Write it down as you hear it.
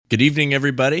Good evening,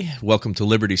 everybody. Welcome to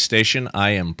Liberty Station.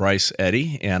 I am Bryce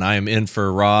Eddy, and I am in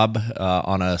for Rob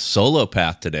on a solo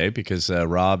path today because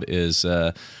Rob is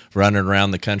running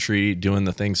around the country doing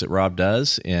the things that Rob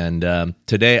does. And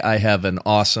today I have an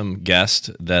awesome guest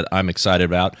that I'm excited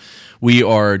about. We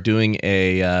are doing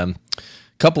a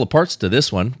couple of parts to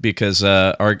this one because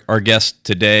our guest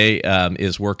today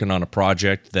is working on a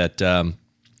project that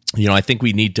I think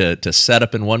we need to set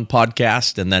up in one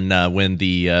podcast, and then when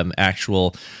the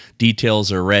actual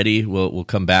details are ready, we'll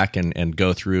come back and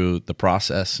go through the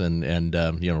process and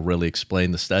really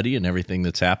explain the study and everything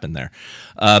that's happened there.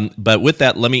 But with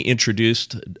that, let me introduce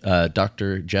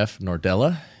Dr. Jeff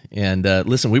Nordella. And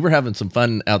listen, we were having some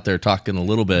fun out there talking a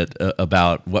little bit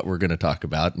about what we're going to talk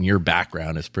about, and your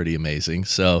background is pretty amazing.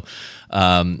 So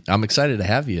I'm excited to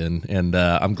have you, and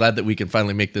I'm glad that we can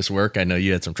finally make this work. I know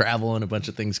you had some travel and a bunch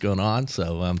of things going on,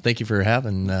 so thank you for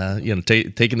having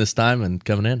taking this time and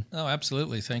coming in. Oh,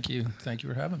 absolutely. Thank you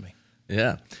for having me.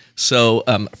 Yeah. So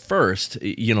first,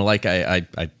 like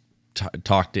I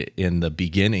talked in the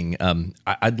beginning,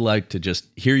 I'd like to just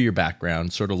hear your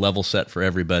background, sort of level set for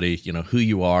everybody, who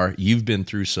you are. You've been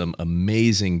through some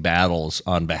amazing battles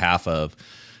on behalf of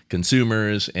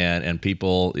consumers and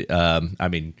people. I'm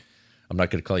not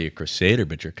going to call you a crusader,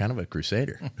 but you're kind of a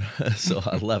crusader. So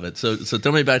I love it. So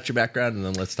tell me about your background, and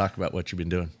then let's talk about what you've been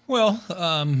doing. Well,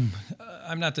 I'm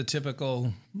not the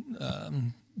typical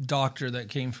doctor that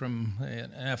came from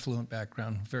an affluent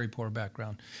background, very poor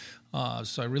background.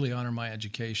 So I really honor my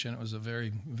education. It was a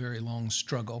very, very long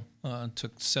struggle.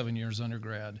 Took 7 years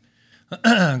undergrad,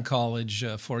 college,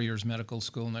 4 years medical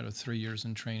school, another 3 years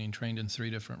in training, trained in 3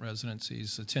 different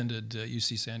residencies, attended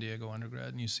UC San Diego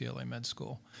undergrad and UCLA med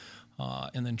school,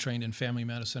 and then trained in family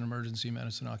medicine, emergency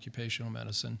medicine, occupational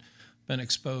medicine. Been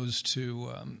exposed to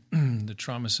the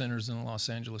trauma centers in Los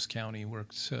Angeles County,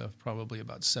 worked probably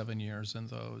about 7 years in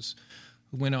those.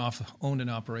 Went off, owned and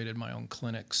operated my own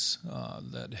clinics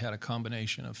that had a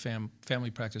combination of family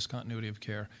practice continuity of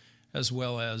care as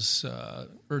well as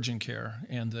urgent care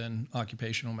and then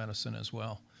occupational medicine as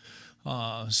well.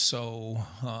 So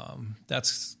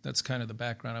that's kind of the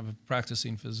background. I'm a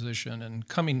practicing physician, and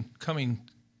coming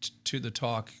to the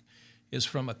talk is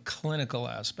from a clinical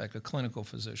aspect, a clinical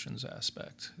physician's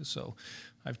aspect. So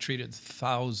I've treated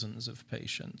thousands of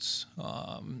patients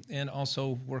and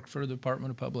also worked for the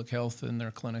Department of Public Health in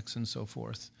their clinics and so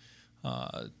forth,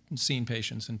 seeing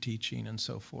patients and teaching and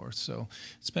so forth. So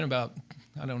it's been about,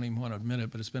 I don't even want to admit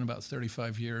it, but it's been about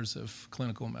 35 years of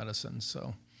clinical medicine.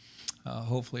 So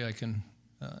hopefully I can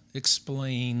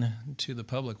explain to the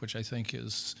public, which I think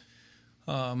is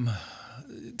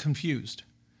confused.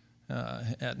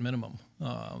 At minimum,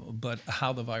 but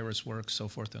how the virus works, so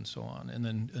forth and so on, and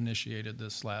then initiated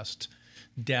this last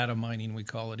data mining, we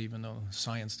call it, even though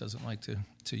science doesn't like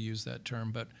to use that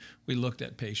term, but we looked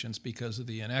at patients because of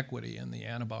the inequity in the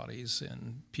antibodies,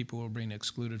 and people were being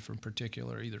excluded from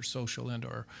particular either social and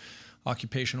or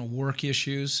occupational work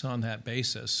issues on that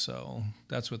basis. So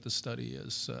that's what the study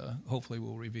is, hopefully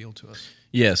will reveal to us.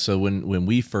 Yeah, so when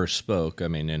we first spoke,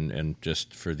 and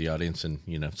just for the audience, and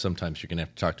sometimes you're going to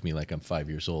have to talk to me like I'm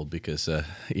 5 years old because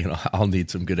I'll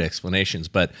need some good explanations,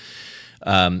 but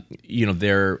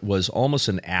there was almost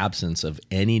an absence of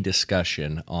any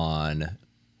discussion on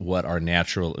what our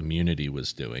natural immunity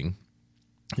was doing.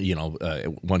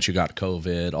 Once you got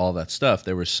COVID, all that stuff,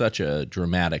 there was such a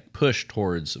dramatic push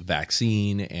towards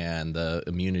vaccine and the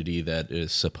immunity that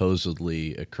is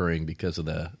supposedly occurring because of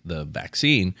the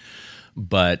vaccine.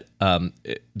 But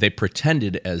they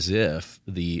pretended as if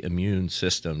the immune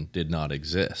system did not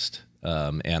exist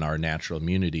and our natural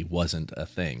immunity wasn't a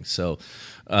thing. So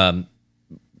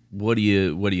what do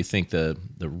you think the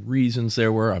reasons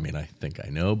there were? I mean, I think I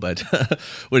know, but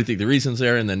what do you think the reasons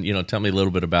there? And then, tell me a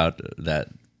little bit about that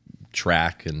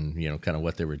track and, kind of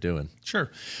what they were doing.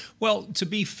 Sure. Well, to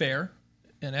be fair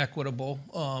and equitable,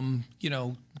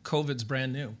 COVID's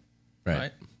brand new,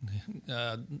 right?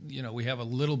 We have a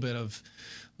little bit of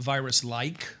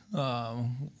virus-like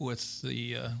with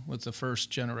the first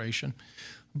generation,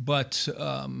 but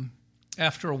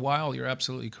after a while, you're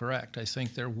absolutely correct. I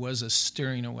think there was a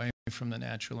steering away from the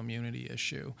natural immunity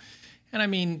issue. And I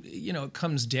mean, it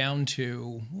comes down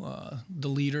to the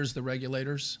leaders, the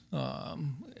regulators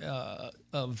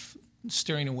of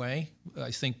steering away,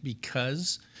 I think,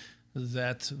 because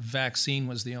that vaccine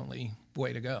was the only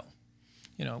way to go.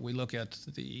 We look at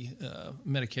the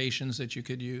medications that you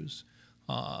could use.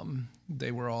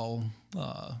 They were all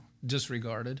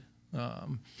disregarded.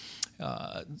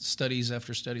 Studies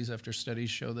after studies after studies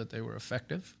show that they were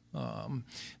effective.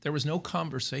 There was no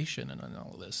conversation in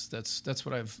all of this. That's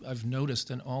what I've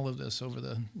noticed in all of this over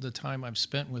the time I've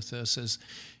spent with this is,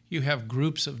 you have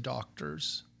groups of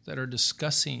doctors that are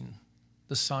discussing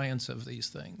the science of these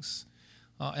things.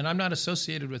 And I'm not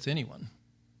associated with anyone.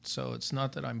 So it's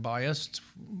not that I'm biased,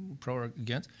 pro or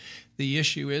against. The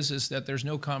issue is that there's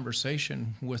no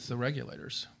conversation with the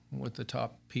regulators, with the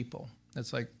top people.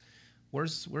 It's like,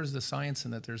 where's the science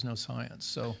in that there's no science?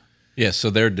 So yeah, so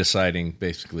they're deciding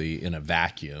basically in a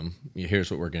vacuum, here's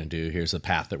what we're going to do, here's the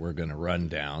path that we're going to run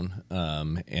down,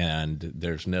 and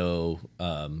there's no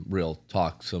real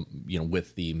talk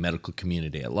with the medical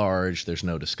community at large. There's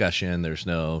no discussion. There's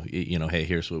no, hey,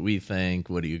 here's what we think.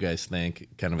 What do you guys think?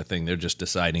 Kind of a thing. They're just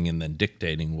deciding and then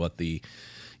dictating what the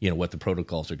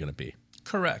protocols are going to be.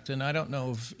 Correct. And I don't know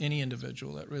of any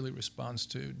individual that really responds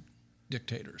to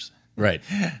dictators. Right.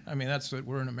 I mean, that's what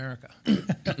we're in America.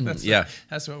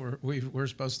 That's what we're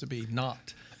supposed to be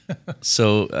not.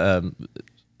 So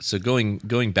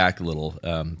going back a little,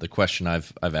 the question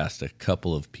I've asked a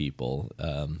couple of people,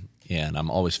 and I'm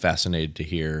always fascinated to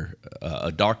hear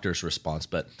a doctor's response.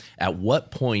 But at what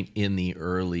point in the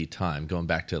early time, going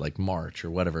back to like March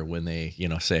or whatever, when they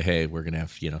say, hey, we're going to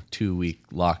have 2-week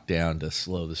lockdown to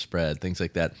slow the spread, things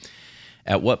like that.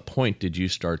 At what point did you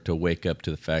start to wake up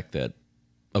to the fact that,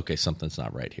 okay, something's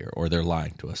not right here, or they're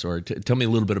lying to us, or tell me a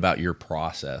little bit about your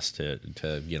process to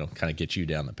kind of get you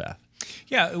down the path?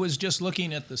 Yeah, it was just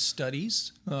looking at the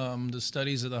studies of the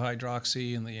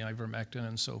hydroxy and the ivermectin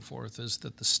and so forth, is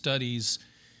that the studies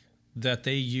that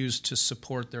they used to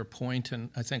support their point, and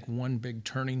I think one big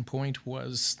turning point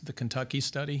was the Kentucky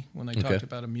study when they talked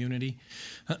about immunity,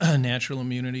 natural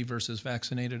immunity versus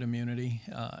vaccinated immunity,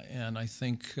 and I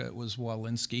think it was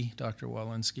Dr.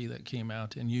 Walensky, that came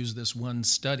out and used this one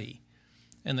study.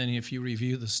 And then if you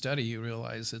review the study, you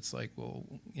realize it's like, well,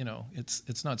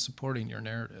 it's not supporting your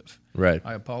narrative. Right.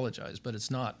 I apologize, but it's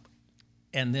not.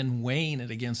 And then weighing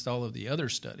it against all of the other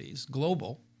studies,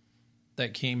 global,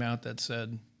 that came out that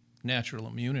said natural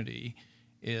immunity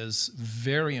is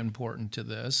very important to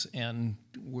this. And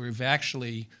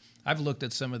I've looked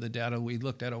at some of the data. We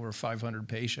looked at over 500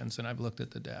 patients, and I've looked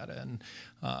at the data, and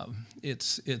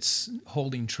it's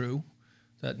holding true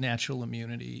that natural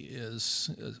immunity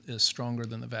is stronger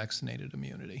than the vaccinated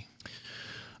immunity.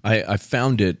 I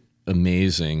found it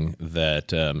amazing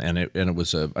that, and it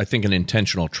was I think an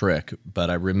intentional trick. But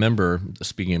I remember,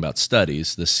 speaking about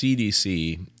studies, the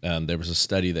CDC. There was a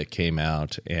study that came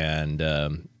out, and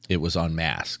it was on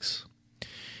masks,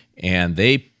 and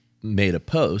they made a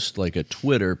post, like a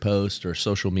Twitter post or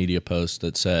social media post,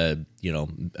 that said,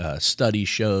 study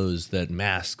shows that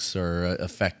masks are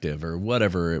effective, or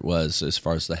whatever it was. As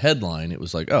far as the headline, it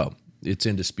was like, oh, it's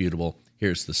indisputable.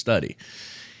 Here's the study.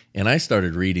 And I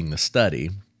started reading the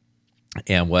study,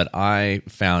 and what I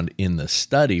found in the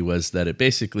study was that it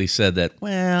basically said that,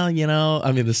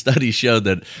 the study showed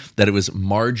that it was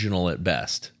marginal at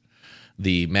best.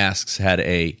 The masks had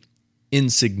a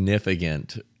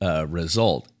insignificant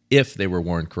result. If they were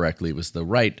worn correctly, it was the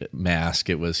right mask.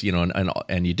 It was,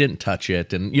 and you didn't touch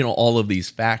it, and all of these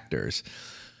factors.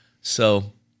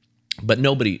 So, but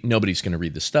nobody's going to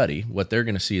read the study. What they're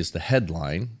going to see is the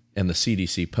headline and the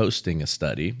CDC posting a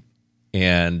study,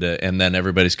 and then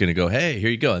everybody's going to go, hey, here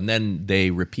you go, and then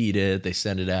they repeat it, they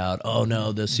send it out. Oh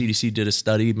no, the CDC did a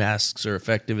study, masks are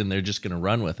effective, and they're just going to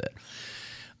run with it.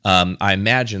 I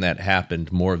imagine that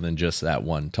happened more than just that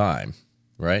one time,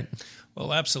 right?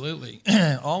 Well, absolutely.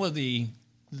 All of the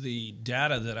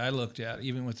data that I looked at,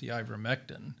 even with the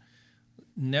ivermectin,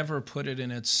 never put it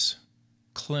in its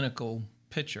clinical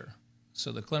picture.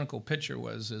 So the clinical picture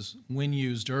is when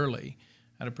used early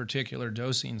at a particular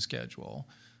dosing schedule,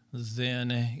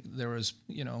 then there was,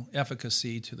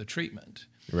 efficacy to the treatment.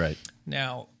 Right.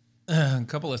 Now, a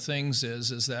couple of things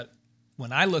is that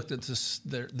when I looked at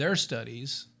their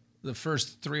studies, the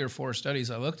first 3 or 4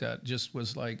 studies I looked at just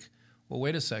was like, well,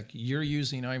 wait a sec, you're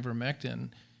using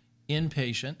ivermectin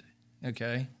inpatient,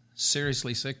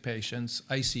 seriously sick patients,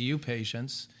 ICU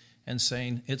patients, and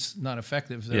saying it's not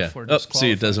effective, therefore disqualified.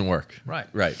 See, it doesn't work.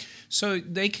 Right. So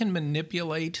they can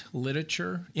manipulate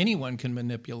literature. Anyone can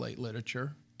manipulate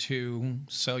literature to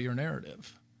sell your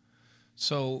narrative.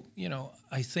 So,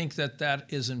 I think that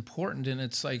is important, and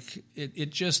it's like it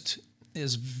just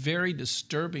is very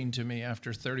disturbing to me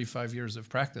after 35 years of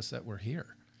practice that we're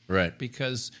here. Right.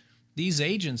 Because these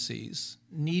agencies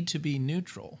need to be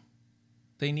neutral.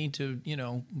 They need to,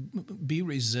 be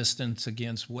resistant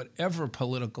against whatever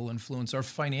political influence or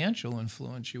financial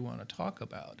influence you want to talk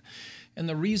about. And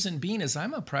the reason being is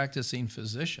I'm a practicing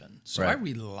physician, so I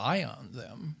rely on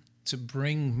them to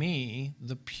bring me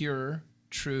the pure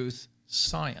truth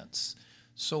science.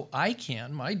 So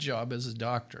my job as a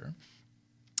doctor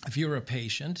if you're a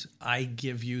patient, I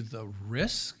give you the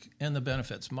risk and the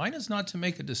benefits. Mine is not to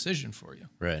make a decision for you.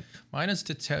 Right. Mine is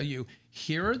to tell you,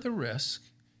 here are the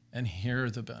risks and here are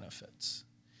the benefits.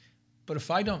 But if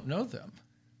I don't know them,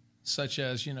 such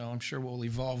as, I'm sure we'll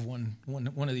evolve one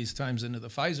of these times into the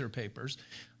Pfizer papers,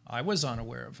 I was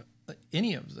unaware of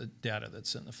any of the data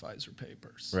that's in the Pfizer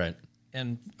papers. Right.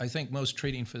 And I think most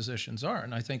treating physicians are,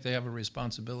 and I think they have a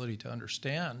responsibility to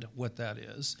understand what that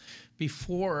is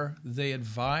before they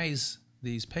advise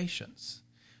these patients.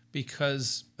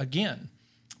 Because, again,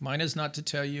 mine is not to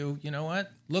tell you, you know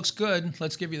what, looks good,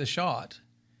 let's give you the shot.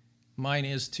 Mine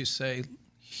is to say,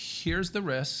 here's the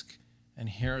risk, and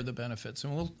here are the benefits,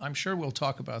 and I'm sure we'll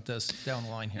talk about this down the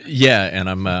line here. Yeah, and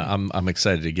I'm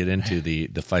excited to get into the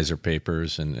Pfizer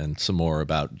papers and some more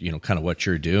about kind of what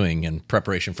you're doing in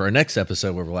preparation for our next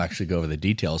episode where we'll actually go over the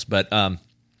details. But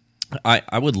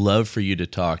I would love for you to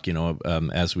talk,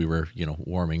 as we were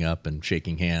warming up and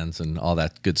shaking hands and all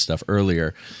that good stuff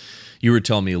earlier. You were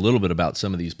telling me a little bit about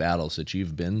some of these battles that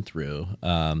you've been through.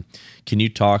 Can you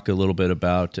talk a little bit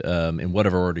about, in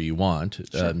whatever order you want,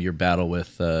 Sure. Your battle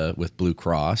with Blue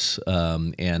Cross,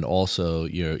 and also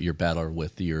your battle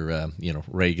with your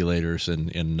regulators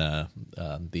in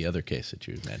the other case that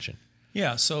you mentioned?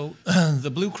 Yeah, so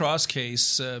the Blue Cross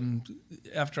case,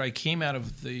 after I came out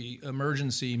of the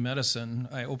emergency medicine,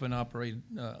 I operated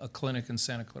a clinic in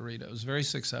Santa Clarita. It was very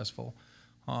successful.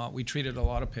 We treated a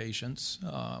lot of patients.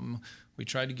 We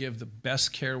tried to give the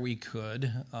best care we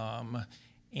could,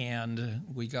 and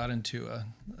we got into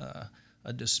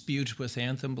a dispute with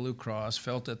Anthem Blue Cross,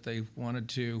 felt that they wanted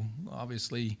to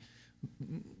obviously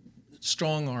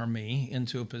strong-arm me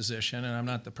into a position, and I'm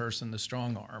not the person to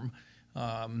strong-arm.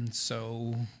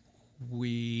 So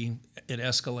it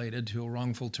escalated to a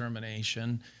wrongful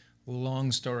termination.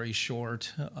 Long story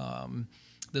short,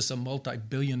 this is a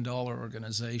multi-billion-dollar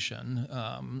organization.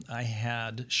 I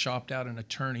had shopped out an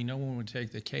attorney. No one would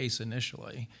take the case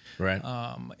initially, Right.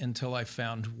 Until I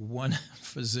found one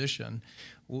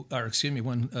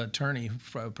one attorney,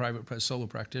 private solo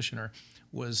practitioner,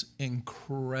 was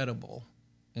incredible,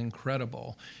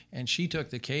 and she took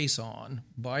the case on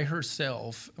by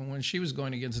herself. And when she was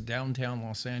going against downtown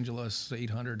Los Angeles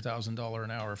 $800,000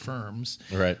 an hour firms,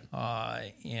 Right.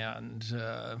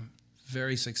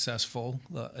 Very successful.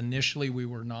 Initially, we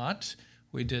were not.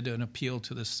 We did an appeal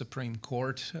to the Supreme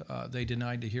Court. They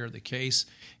denied to hear the case.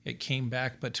 It came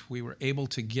back, but we were able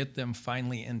to get them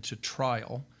finally into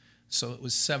trial. So it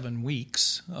was 7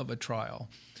 weeks of a trial.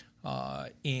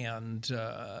 And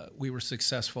we were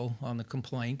successful on the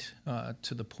complaint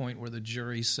to the point where the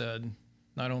jury said,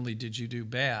 not only did you do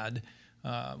bad,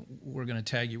 we're going to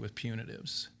tag you with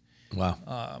punitives.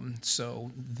 Wow.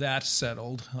 So that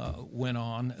settled, went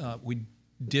on. We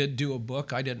did do a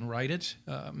book. I didn't write it.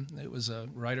 It was a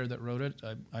writer that wrote it.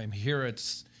 I'm here.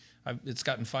 It's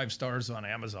gotten 5 stars on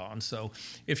Amazon. So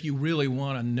if you really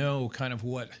want to know kind of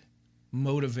what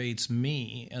motivates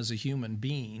me as a human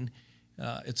being,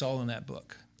 it's all in that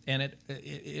book. And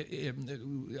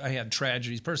I had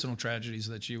tragedies, personal tragedies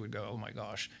that you would go, oh my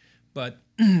gosh. But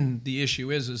the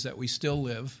issue is that we still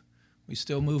live. We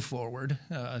still move forward.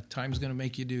 Time's going to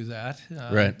make you do that.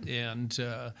 Right. And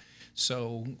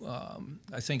so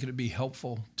I think it would be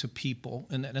helpful to people.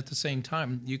 And then at the same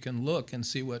time, you can look and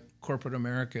see what corporate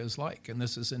America is like. And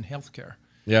this is in healthcare.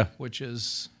 Yeah. Which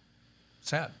is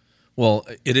sad. Well,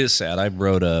 it is sad. I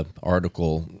wrote an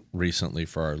article recently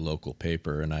for our local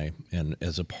paper, and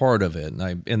as a part of it,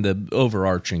 and the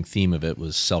overarching theme of it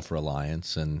was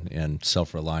self-reliance and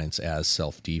self-reliance as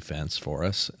self-defense for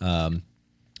us.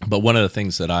 But one of the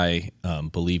things that I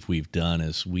believe we've done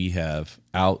is we have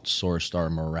outsourced our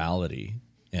morality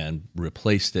and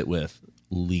replaced it with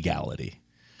legality.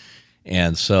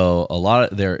 And so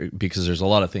because there's a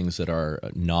lot of things that are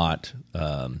not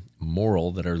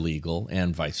moral that are legal,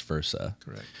 and vice versa.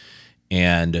 Correct.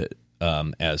 And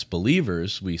as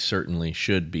believers, we certainly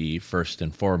should be first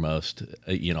and foremost.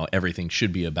 Everything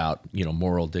should be about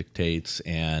moral dictates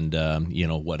and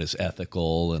what is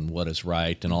ethical and what is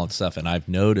right and all that stuff. And I've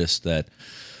noticed that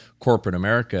corporate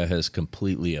America has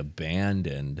completely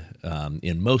abandoned,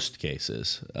 in most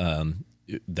cases,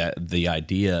 that the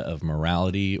idea of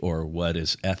morality or what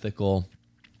is ethical.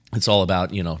 It's all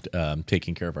about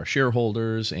taking care of our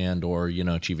shareholders and or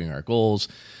achieving our goals.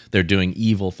 They're doing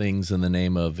evil things in the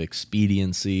name of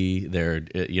expediency. They're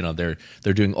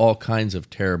doing all kinds of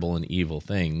terrible and evil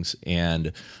things.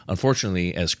 And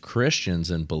unfortunately, as Christians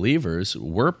and believers,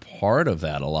 we're part of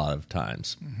that a lot of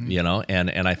times. Mm-hmm.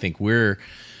 And I think we're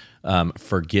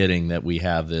forgetting that we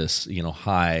have this,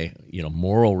 high,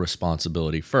 moral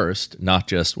responsibility first, not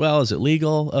just, well, is it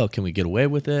legal? Oh, can we get away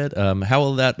with it? How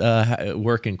will that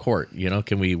work in court?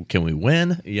 Can we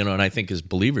win? And I think as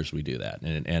believers we do that,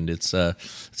 and it's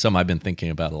something I've been thinking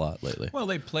about a lot lately. Well,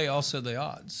 they play also the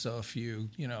odds. So if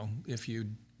you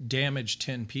damage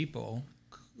 10 people,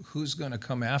 who's going to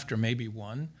come after maybe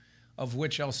one, of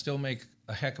which I'll still make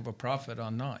a heck of a profit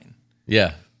on 9.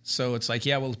 Yeah. So it's like,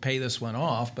 yeah, we'll pay this one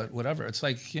off, but whatever. It's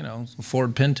like,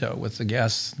 Ford Pinto with the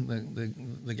gas,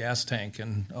 the gas tank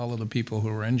and all of the people who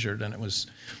were injured. And it was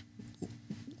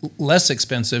less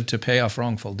expensive to pay off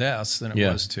wrongful deaths than it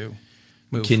was to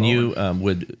move Can forward. you,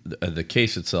 would the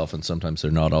case itself, and sometimes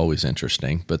they're not always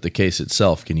interesting, but the case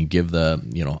itself, can you give the,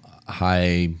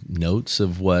 high notes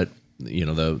of what,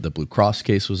 the Blue Cross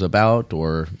case was about,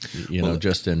 or,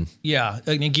 just in... Yeah.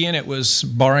 And again, it was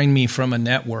barring me from a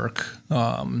network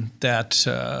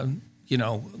that,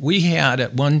 we had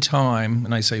at one time,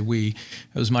 and I say we,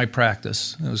 it was my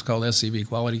practice. It was called SCB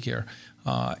Quality Care.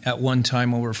 At one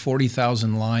time, over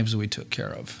 40,000 lives we took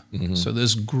care of. Mm-hmm. So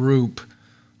this group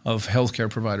of healthcare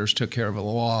providers took care of a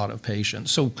lot of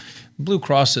patients. So Blue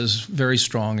Cross is very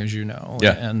strong, as you know,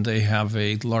 and they have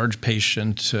a large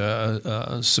patient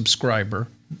subscriber.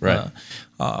 Right.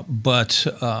 But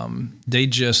they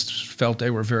just felt they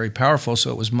were very powerful,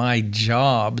 so it was my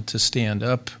job to stand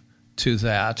up to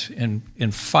that and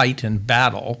fight and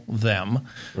battle them.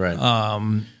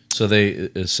 Right. So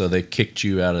they kicked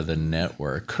you out of the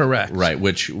network. Correct. Right,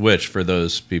 which for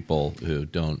those people who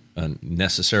don't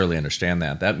necessarily understand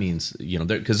that means,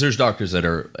 because there's doctors that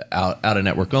are out of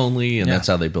network only, and that's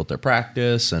how they built their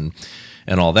practice and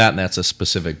all that, and that's a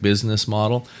specific business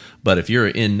model. But if you're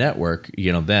in network,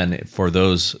 then for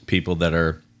those people that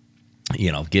are,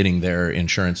 getting their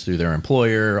insurance through their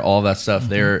employer, all that stuff,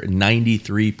 they're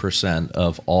 93%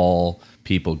 of all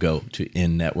people go to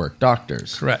in-network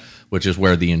doctors. Correct. Which is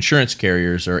where the insurance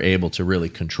carriers are able to really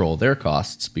control their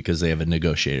costs because they have a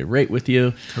negotiated rate with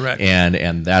you. Correct.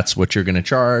 And that's what you're going to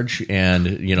charge. And,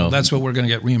 that's what we're going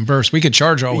to get reimbursed. We could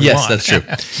charge all we want. Yes, that's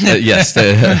true. Yes,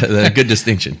 the good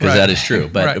distinction, because that is true.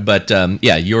 But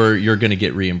you're going to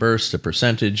get reimbursed a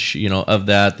percentage, of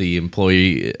that. The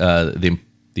employee,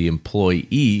 the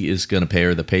employee is going to pay,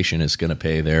 or the patient is going to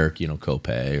pay their,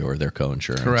 copay or their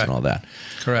coinsurance. Correct. And all that.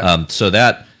 Correct. So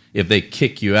that, if they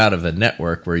kick you out of a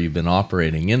network where you've been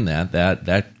operating in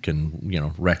that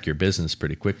can, wreck your business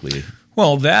pretty quickly.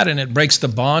 Well, that, and it breaks the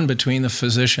bond between the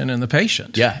physician and the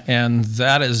patient. Yeah. And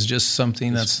that is just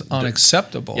something that's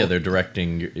unacceptable. Yeah, they're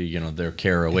directing, their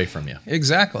care away from you.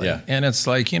 Exactly. Yeah. And it's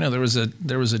like, there was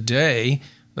a day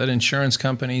that insurance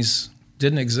companies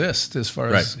didn't exist as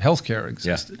far as healthcare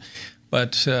existed. Yeah.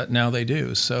 But now they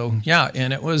do. So,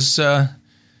 and it was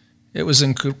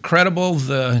incredible,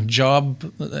 the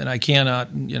job, and I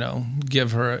cannot,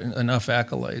 give her enough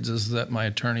accolades, is that my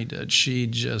attorney did. She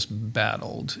just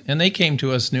battled. And they came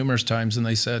to us numerous times and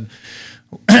they said,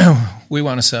 we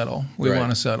want to settle. We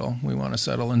want to settle. We want to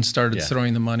settle, and started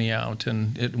throwing the money out,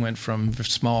 and it went from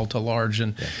small to large.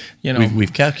 And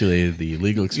we've calculated the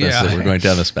legal expenses that we're going to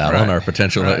have this battle and our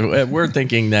potential. We're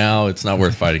thinking now it's not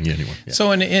worth fighting you anymore. Yeah.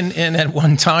 So, and at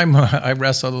one time I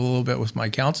wrestled a little bit with my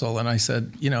counsel, and I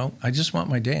said, I just want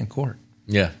my day in court.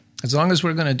 Yeah. As long as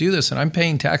we're going to do this, and I'm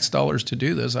paying tax dollars to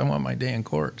do this, I want my day in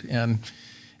court. And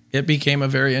it became a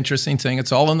very interesting thing.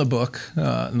 It's all in the book,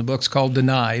 and the book's called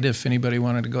Denied, if anybody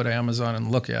wanted to go to Amazon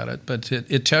and look at it. But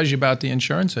it tells you about the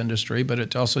insurance industry, but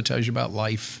it also tells you about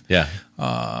life. Yeah.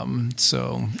 And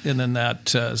then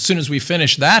as soon as we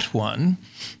finished that one,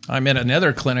 I'm in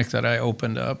another clinic that I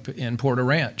opened up in Porter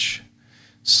Ranch.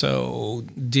 So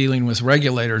dealing with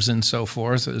regulators and so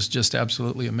forth is just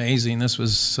absolutely amazing. This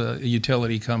was a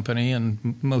utility company,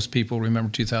 and most people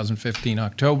remember 2015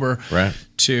 October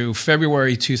to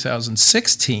February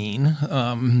 2016.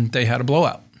 They had a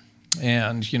blowout,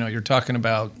 and you're talking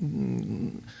about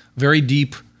very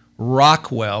deep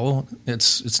rock well.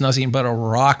 It's nothing but a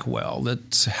rock well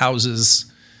that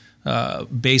houses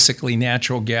basically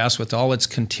natural gas with all its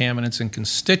contaminants and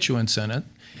constituents in it,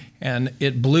 and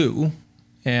it blew.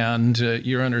 And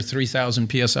you're under 3,000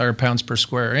 psi, or pounds per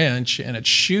square inch, and it's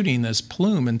shooting this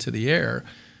plume into the air,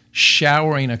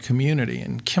 showering a community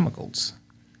in chemicals.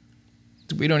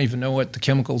 We don't even know what the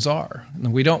chemicals are.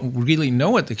 And we don't really know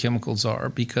what the chemicals are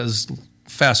because,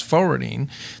 fast forwarding,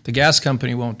 the gas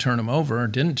company won't turn them over, or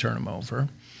didn't turn them over.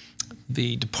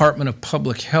 The Department of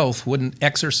Public Health wouldn't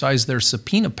exercise their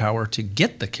subpoena power to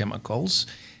get the chemicals,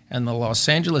 and the Los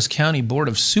Angeles County Board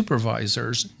of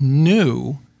Supervisors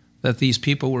knew that these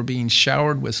people were being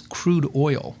showered with crude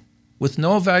oil with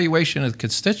no evaluation of the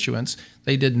constituents.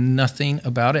 They did nothing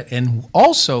about it, and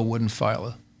also wouldn't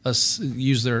file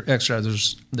use their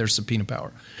exercise their subpoena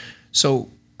power. So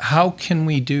how can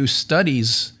we do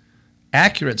studies,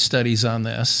 accurate studies on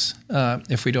this,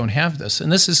 if we don't have this?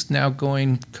 And this is now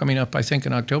coming up, I think,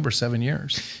 in October, 7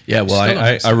 years. Yeah,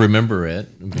 well, I remember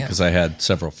it because I had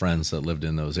several friends that lived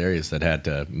in those areas that had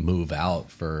to move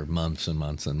out for months and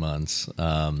months and months.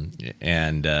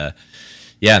 And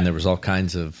there was all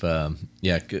kinds of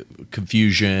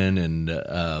confusion and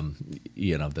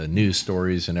the news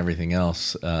stories and everything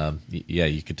else.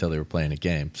 You could tell they were playing a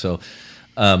game. So.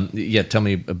 Tell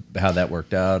me how that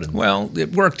worked out. Well,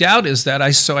 it worked out is that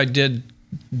I did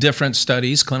different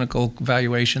studies, clinical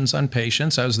evaluations on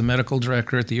patients. I was the medical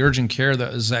director at the urgent care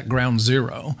that was at Ground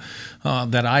Zero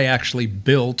that I actually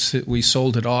built. We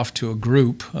sold it off to a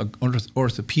group, an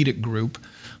orthopedic group.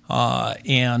 So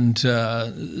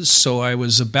I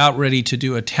was about ready to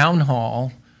do a town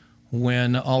hall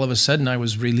when all of a sudden I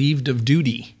was relieved of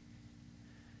duty.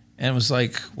 And it was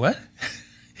like, what?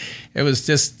 It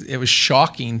was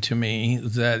shocking to me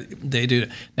that they do.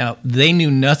 Now, they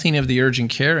knew nothing of the urgent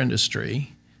care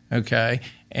industry, okay?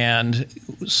 And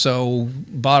so,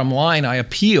 bottom line, I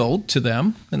appealed to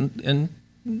them in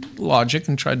logic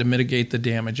and tried to mitigate the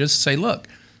damages, say, look,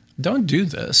 don't do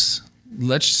this.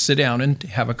 Let's sit down and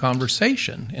have a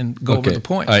conversation and go over the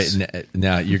points. All right,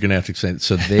 now, you're going to have to explain.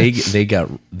 So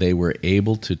they were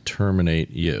able to terminate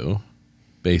you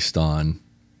based on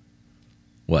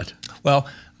what? Well,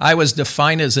 I was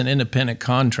defined as an independent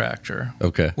contractor,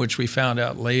 which we found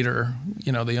out later.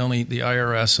 The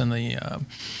IRS and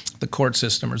the court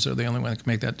systems are the only one that can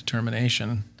make that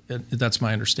determination. That's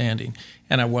my understanding,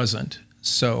 and I wasn't.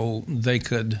 So they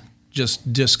could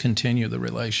just discontinue the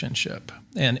relationship,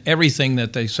 and everything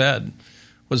that they said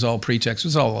was all pretext. It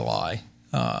was all a lie,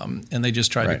 and they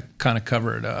just tried to kind of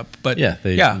cover it up. But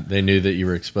they knew that you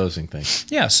were exposing things.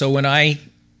 Yeah. So when I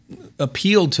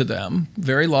appealed to them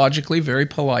very logically, very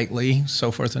politely,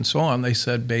 so forth and so on, they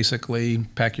said basically,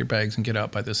 pack your bags and get out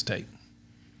by this date.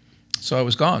 So I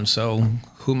was gone. So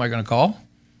who am I going to call?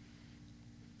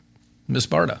 Miss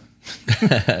Barta.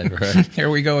 Right. Here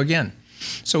we go again.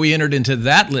 So we entered into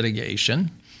that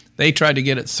litigation. They tried to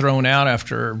get it thrown out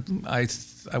after, I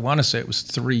want to say it was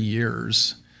 3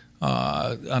 years,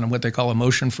 on what they call a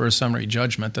motion for a summary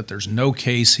judgment, that there's no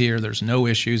case here, there's no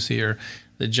issues here.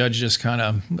 The judge just kind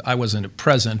of, I wasn't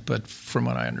present, but from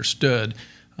what I understood,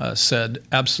 said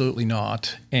absolutely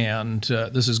not. And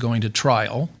this is going to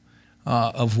trial,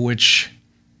 of which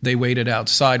they waited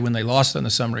outside. When they lost on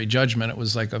the summary judgment, it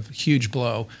was like a huge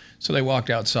blow. So they walked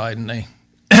outside and they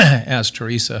asked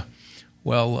Teresa,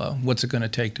 well, what's it going to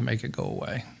take to make it go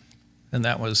away? And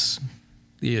that was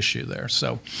the issue there.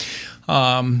 So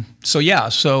again,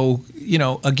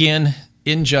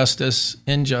 injustice.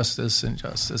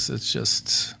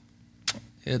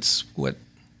 It's what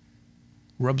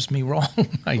rubs me wrong,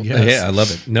 I guess. Yeah, I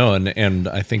love it. No, and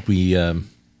I think we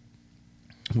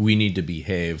need to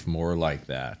behave more like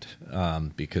that,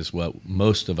 because what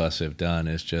most of us have done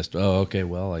is just, I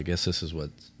guess this is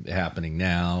what's happening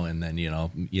now, and then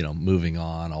moving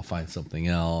on. I'll find something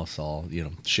else. I'll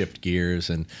shift gears,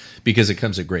 and because it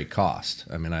comes at great cost.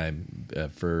 I mean,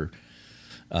 for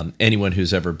anyone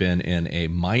who's ever been in a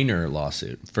minor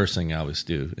lawsuit, first thing I always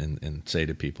do and say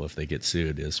to people if they get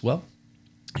sued is, well,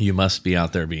 you must be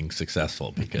out there being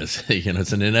successful, because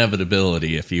it's an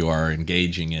inevitability if you are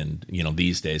engaging in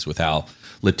these days with how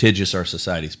litigious our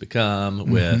society's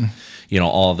become, with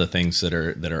all the things that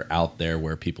are out there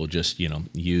where people just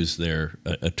use their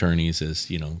attorneys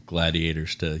as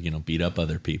gladiators to beat up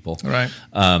other people. Right.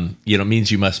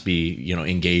 Means you must be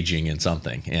engaging in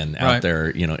something and out there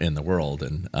in the world,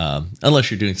 and unless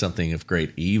you're doing something of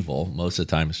great evil, most of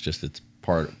the time it's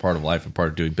part of life and part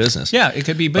of doing business. Yeah, it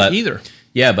could be, but either.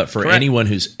 Yeah, but for anyone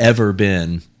who's ever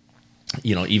been,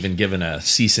 even given a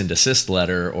cease and desist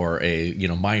letter or a,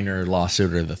 minor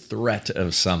lawsuit or the threat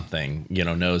of something,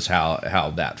 knows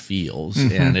how that feels.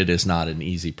 Mm-hmm. And it is not an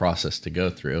easy process to go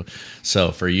through.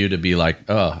 So for you to be like,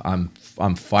 oh,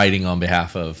 I'm fighting on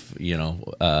behalf of,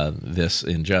 this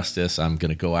injustice, I'm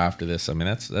going to go after this. I mean,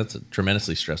 that's a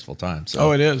tremendously stressful time. So.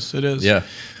 Oh, it is. It is. Yeah.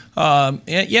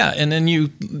 And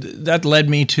then that led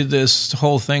me to this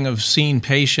whole thing of seeing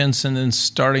patients and then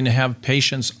starting to have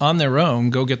patients on their own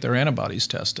go get their antibodies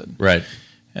tested. Right.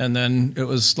 And then it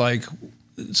was like,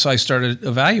 so I started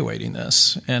evaluating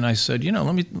this, and I said,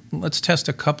 let's test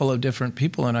a couple of different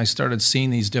people, and I started seeing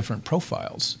these different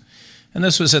profiles. And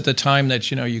this was at the time that,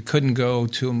 you couldn't go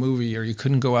to a movie or you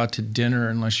couldn't go out to dinner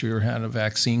unless you had a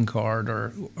vaccine card or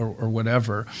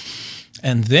whatever.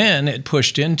 And then it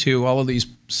pushed into all of these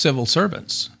civil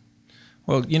servants.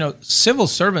 Well, civil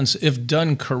servants, if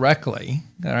done correctly,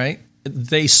 all right,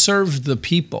 they serve the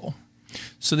people.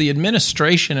 So the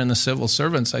administration and the civil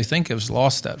servants, I think, have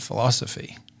lost that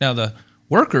philosophy. Now, the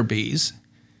worker bees,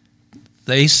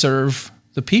 they serve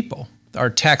the people. Our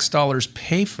tax dollars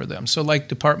pay for them. So like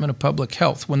Department of Public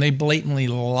Health, when they blatantly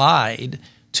lied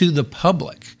to the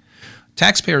public,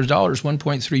 taxpayers' dollars,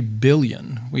 $1.3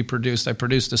 billion I produced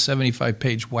a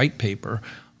 75-page white paper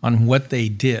on what they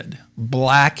did,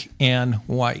 black and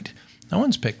white. No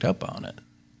one's picked up on it.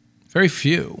 Very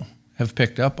few have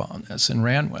picked up on this and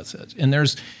ran with it. And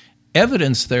there's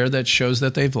evidence there that shows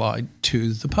that they've lied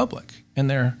to the public. And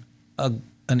they're an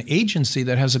agency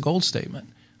that has a gold statement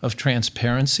of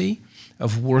transparency,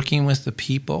 of working with the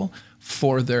people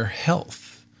for their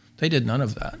health. They did none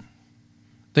of that.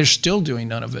 They're still doing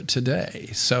none of it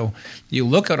today. So you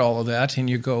look at all of that and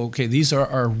you go, okay, these are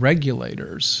our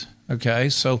regulators. Okay,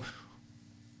 so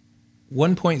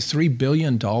 $1.3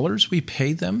 billion we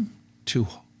pay them to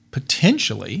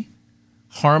potentially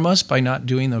harm us by not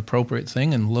doing the appropriate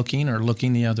thing and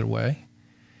looking the other way.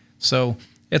 So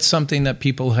it's something that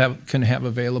people can have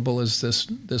available as this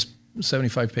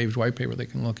 75-page white paper. They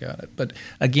can look at it. But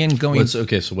again, so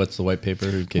what's the white paper?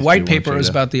 White paper is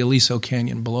about the Aliso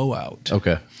Canyon blowout.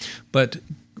 Okay. But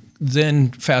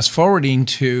then fast forwarding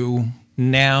to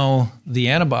now the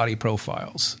antibody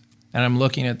profiles, and I'm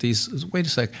looking at these, wait a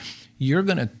sec, you're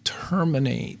going to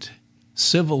terminate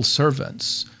civil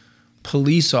servants,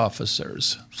 police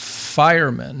officers,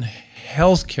 firemen,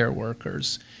 healthcare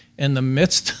workers. In the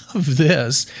midst of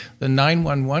this, the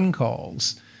 911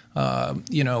 calls,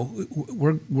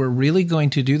 we're really going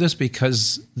to do this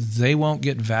because they won't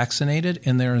get vaccinated,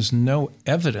 and there is no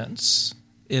evidence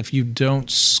if you don't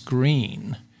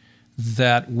screen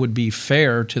that would be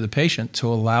fair to the patient to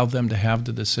allow them to have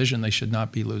the decision they should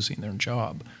not be losing their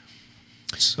job.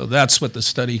 So that's what the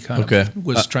study kind of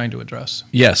was trying to address.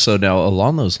 Yeah, so now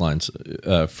along those lines,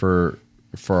 for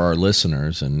our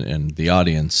listeners and the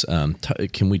audience,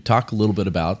 can we talk a little bit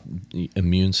about the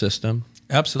immune system?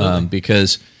 Absolutely.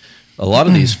 Because a lot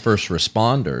of these first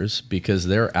responders, because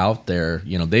they're out there,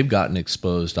 they've gotten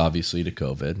exposed, obviously, to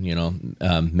COVID.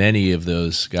 Many of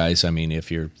those guys,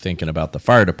 if you're thinking about the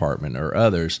fire department or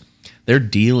others, they're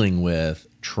dealing with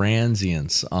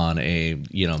transients on a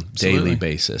daily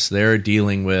basis. They're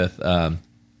dealing with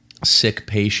sick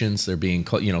patients. They're being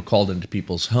called into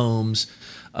people's homes.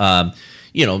 They're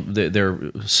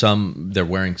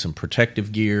wearing some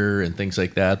protective gear and things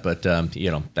like that, but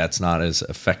that's not as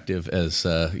effective as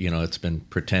it's been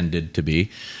pretended to be.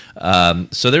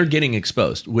 So they're getting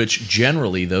exposed, which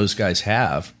generally those guys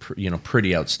have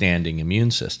pretty outstanding immune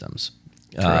systems.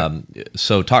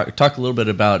 So talk a little bit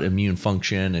about immune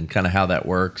function and kind of how that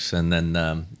works, and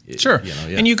then sure.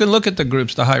 And you can look at the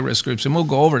groups, the high risk groups, and we'll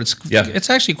go over it. It's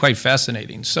actually quite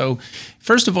fascinating. So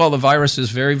first of all, the virus is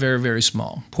very, very, very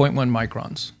small, 0.1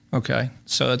 microns. Okay,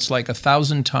 so it's like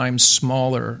 1,000 times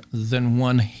smaller than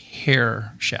one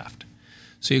hair shaft.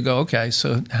 So you go, okay,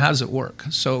 so how does it work?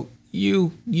 So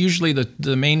usually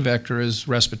the main vector is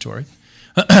respiratory.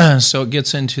 So it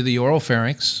gets into the oral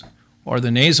pharynx or the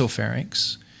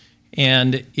nasopharynx,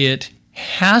 and it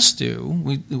has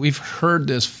to, we've heard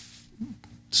this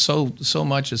so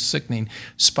much, is sickening,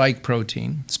 spike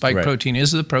protein. Spike protein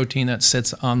is the protein that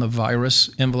sits on the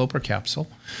virus envelope or capsule,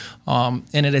 and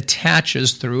it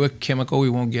attaches through a chemical.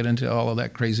 We won't get into all of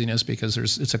that craziness because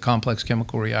it's a complex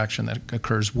chemical reaction that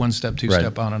occurs one step, two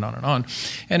step, on and on and on.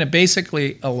 And it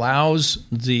basically allows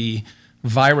the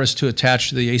virus to attach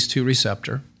to the ACE2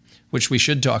 receptor, which we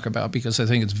should talk about because I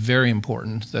think it's very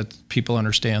important that people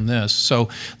understand this. So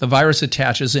the virus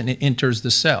attaches and it enters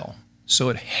the cell. So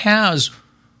it has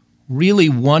really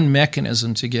one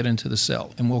mechanism to get into the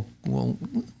cell, and we'll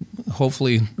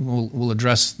hopefully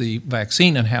address the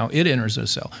vaccine and how it enters the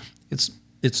cell.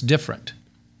 It's different.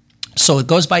 So it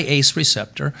goes by ACE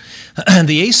receptor.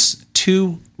 The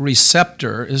ACE2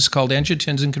 receptor is called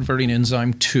angiotensin converting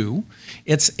enzyme 2.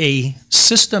 It's a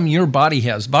system your body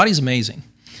has. Body's amazing.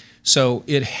 So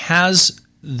it has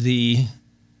the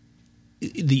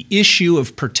issue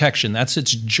of protection. That's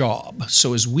its job.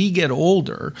 So as we get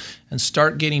older and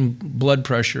start getting blood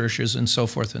pressure issues and so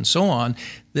forth and so on,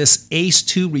 this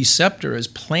ACE2 receptor is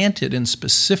planted in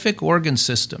specific organ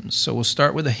systems. So we'll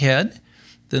start with the head,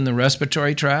 then the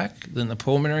respiratory tract, then the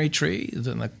pulmonary tree,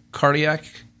 then the cardiac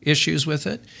issues with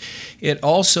it. It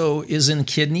also is in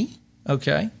kidney,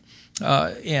 okay?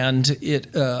 And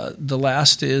the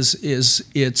last is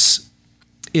it's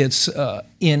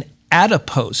in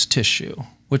adipose tissue,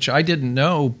 which I didn't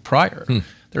know prior.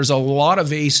 There's a lot of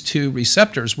ACE2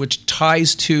 receptors, which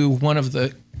ties to one of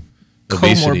the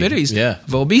comorbidities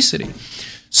of obesity.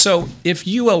 So if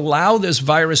you allow this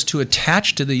virus to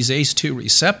attach to these ACE2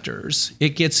 receptors, it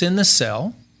gets in the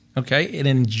cell, okay? It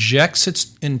injects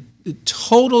its in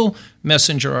total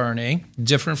messenger RNA,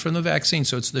 different from the vaccine.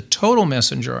 So it's the total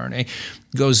messenger RNA,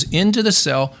 goes into the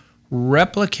cell,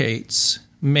 replicates,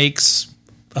 makes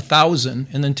 1,000,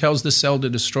 and then tells the cell to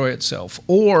destroy itself.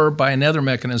 Or by another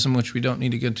mechanism, which we don't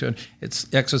need to get to, it's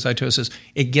exocytosis,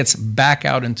 it gets back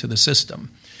out into the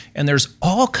system. And there's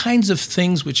all kinds of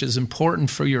things which is important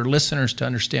for your listeners to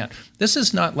understand. This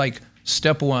is not like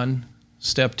step 1,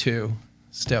 step 2,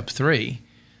 step 3.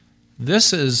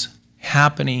 This is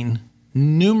happening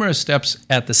numerous steps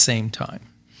at the same time.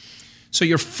 So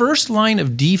your first line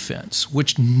of defense,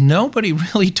 which nobody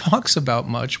really talks about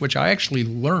much, which I actually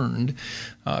learned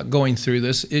going through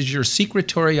this, is your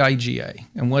secretory IgA.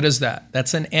 And what is that?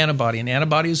 That's an antibody. An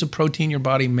antibody is a protein your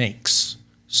body makes.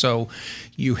 So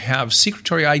you have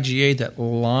secretory IgA that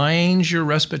lines your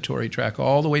respiratory tract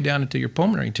all the way down into your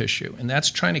pulmonary tissue, and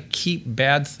that's trying to keep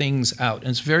bad things out. And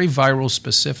it's very viral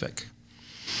specific.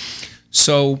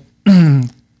 So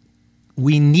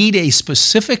we need a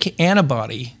specific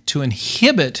antibody to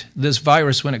inhibit this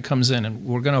virus when it comes in. And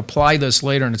we're going to apply this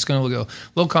later, and it's going to look a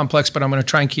little complex, but I'm going to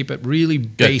try and keep it really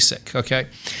basic, okay?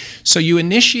 So you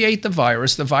initiate the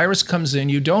virus comes in,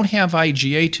 you don't have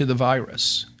IgA to the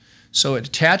virus. So it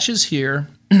attaches here,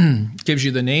 gives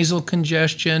you the nasal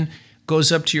congestion,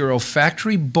 goes up to your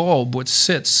olfactory bulb, which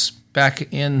sits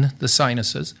back in the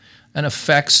sinuses, and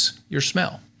affects your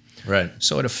smell. Right.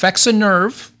 So it affects a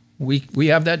nerve. We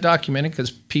have that documented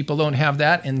because people don't have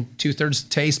that, and 2/3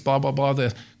 taste, blah, blah, blah.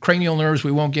 The cranial nerves,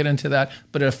 we won't get into that,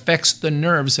 but it affects the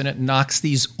nerves, and it knocks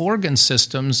these organ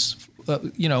systems,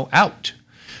 out.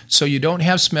 So you don't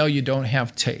have smell, you don't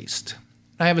have taste.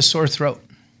 I have a sore throat.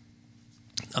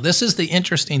 Now, this is the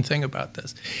interesting thing about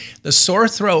this. The sore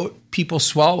throat, people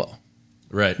swallow.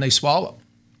 Right. And they swallow.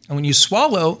 And when you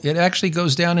swallow, it actually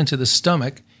goes down into the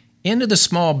stomach, into the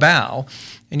small bowel,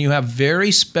 and you have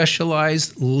very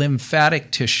specialized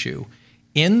lymphatic tissue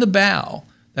in the bowel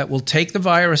that will take the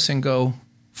virus and go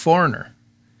foreigner.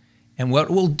 And what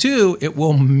it will do, it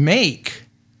will make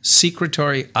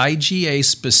secretory IgA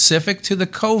specific to the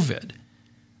COVID,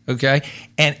 okay,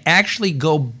 and actually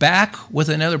go back with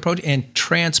another protein and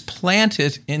transplant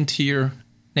it into your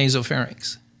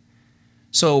nasopharynx.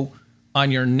 So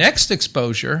on your next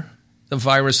exposure, the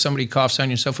virus, somebody coughs on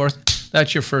you and so forth,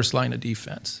 that's your first line of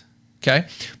defense, okay?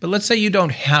 But let's say you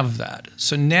don't have that.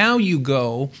 So now you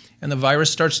go and the virus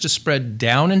starts to spread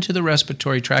down into the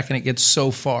respiratory tract and it gets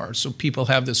so far. So people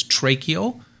have this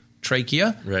trachea,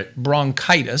 right,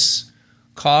 bronchitis,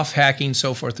 cough, hacking,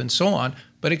 so forth and so on.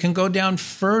 But it can go down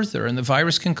further, and the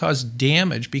virus can cause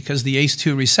damage because the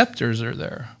ACE2 receptors are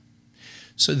there.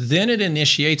 So then it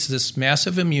initiates this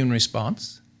massive immune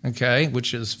response, okay,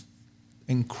 which is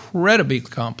incredibly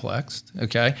complex,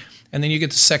 okay? And then you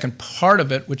get the second part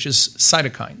of it, which is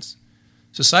cytokines.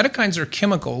 So cytokines are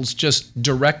chemicals just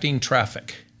directing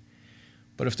traffic.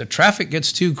 But if the traffic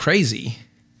gets too crazy,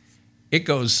 it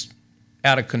goes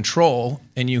out of control,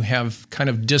 and you have kind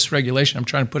of dysregulation. I'm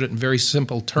trying to put it in very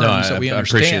simple terms that we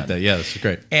understand. I appreciate that. Yeah, that's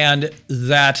great. And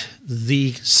that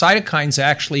the cytokines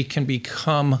actually can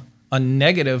become a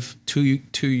negative to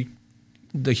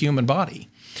the human body.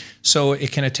 So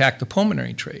it can attack the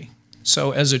pulmonary tree.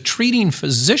 So as a treating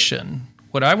physician,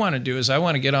 what I want to do is I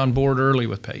want to get on board early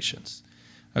with patients,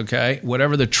 okay,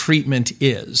 whatever the treatment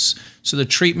is. So the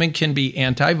treatment can be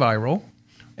antiviral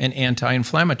and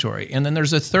anti-inflammatory. And then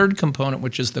there's a third component,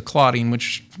 which is the clotting,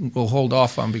 which we'll hold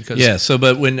off on because... Yeah, so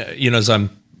but when, as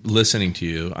I'm listening to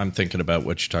you, I'm thinking about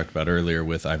what you talked about earlier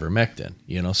with ivermectin,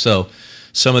 So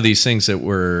some of these things that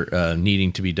were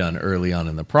needing to be done early on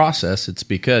in the process, it's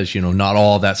because, not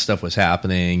all that stuff was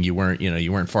happening. You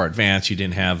weren't far advanced. You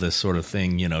didn't have this sort of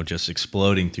thing, just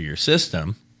exploding through your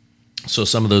system. So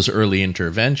some of those early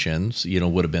interventions,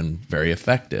 would have been very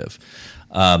effective.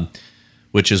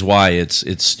 Which is why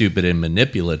it's stupid and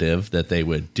manipulative that they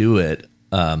would do it,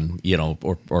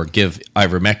 or give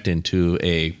ivermectin to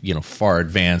a far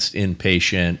advanced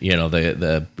inpatient.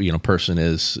 The person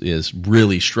is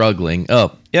really struggling.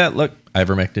 Oh yeah, look,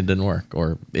 ivermectin didn't work,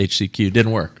 or HCQ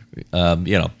didn't work.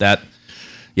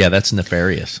 That's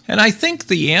nefarious. And I think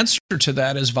the answer to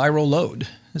that is viral load.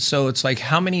 So it's like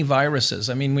how many viruses?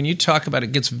 I mean, when you talk about it,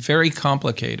 it gets very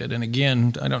complicated. And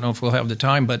again, I don't know if we'll have the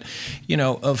time, but,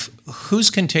 of who's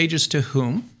contagious to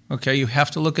whom. Okay, you have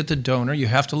to look at the donor. You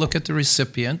have to look at the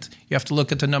recipient. You have to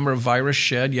look at the number of virus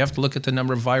shed. You have to look at the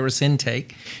number of virus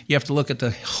intake. You have to look at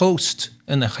the host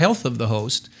and the health of the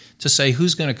host to say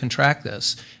who's going to contract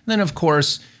this. And then, of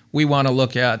course, we want to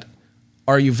look at,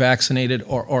 are you vaccinated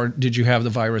or did you have the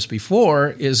virus before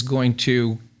is going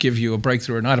to give you a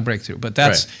breakthrough or not a breakthrough. But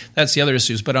that's the other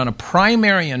issues. But on a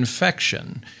primary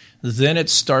infection, then it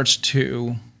starts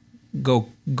to go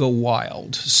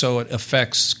wild. So it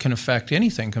can affect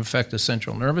anything. Can affect the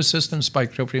central nervous system.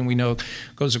 Spike protein, we know,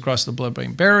 goes across the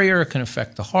blood-brain barrier. It can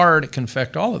affect the heart. It can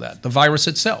affect all of that. The virus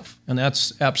itself, and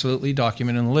that's absolutely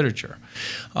documented in the literature.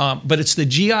 But it's the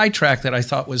GI tract that I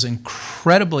thought was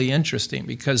incredibly interesting,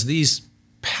 because these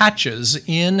patches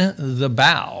in the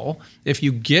bowel, if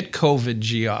you get COVID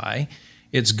GI,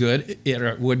 it's good.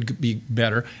 It would be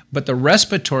better. But the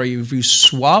respiratory, if you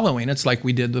swallowing, it's like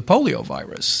we did the polio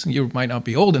virus. You might not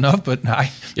be old enough, but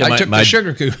I took the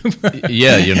sugar cube.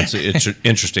 Yeah, it's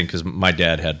interesting because my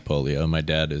dad had polio. My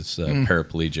dad is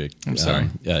paraplegic. I'm sorry.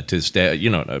 To his dad,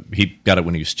 he got it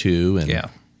when he was 2, and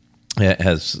it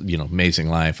has amazing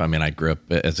life. I mean, I grew up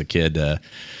as a kid.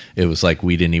 It was like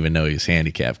we didn't even know he was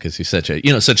handicapped because he's such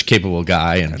a such a capable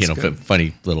guy, and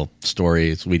funny little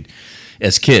stories.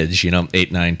 As kids,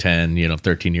 8, 9, 10,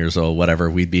 13 years old, whatever,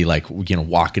 we'd be like,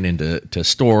 walking into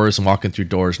stores and walking through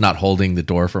doors, not holding the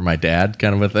door for my dad,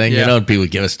 kind of a thing, and people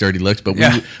would give us dirty looks, but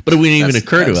it wouldn't even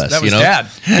occur to us, that was Dad.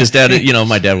 His dad,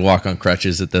 my dad would walk on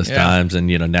crutches at those times, and,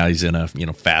 now he's in a,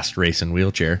 fast racing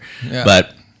wheelchair,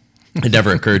 but it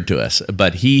never occurred to us.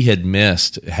 But he had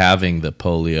missed having the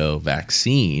polio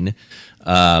vaccine,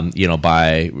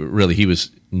 by really, he was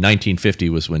 1950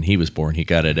 was when he was born. He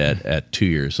got it at 2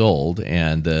 years old,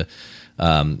 and the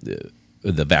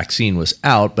vaccine was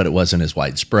out, but it wasn't as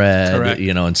widespread. Correct.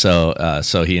 And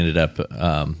so he ended up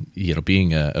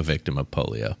being a victim of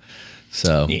polio.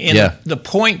 So the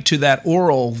point to that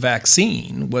oral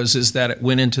vaccine is that it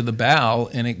went into the bowel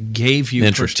and it gave you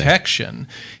protection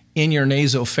in your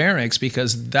nasopharynx,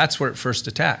 because that's where it first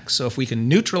attacks. So if we can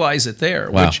neutralize it there,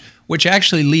 which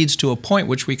actually leads to a point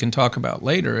which we can talk about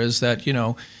later, is that,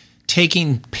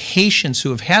 taking patients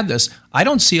who have had this, I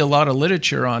don't see a lot of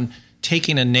literature on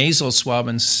taking a nasal swab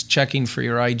and checking for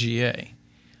your IgA.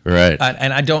 Right.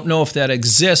 And I don't know if that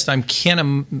exists. I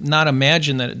cannot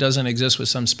imagine that it doesn't exist with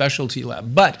some specialty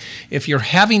lab. But if you're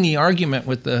having the argument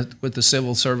with the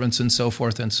civil servants and so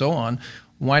forth and so on,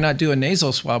 why not do a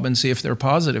nasal swab and see if they're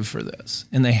positive for this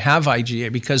and they have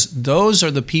IgA? Because those are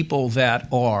the people that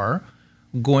are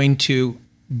going to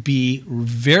be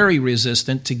very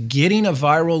resistant to getting a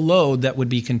viral load that would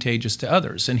be contagious to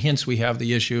others. And hence we have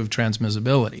the issue of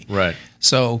transmissibility. Right.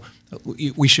 So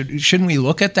shouldn't we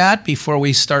look at that before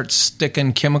we start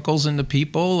sticking chemicals into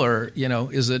people? Or,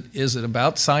 is it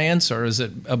about science, or is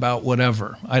it about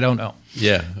whatever? I don't know.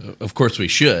 Yeah, of course we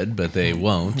should, but they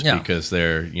won't because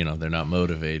they're not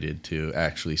motivated to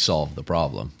actually solve the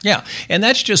problem. Yeah, and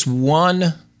that's just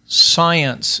one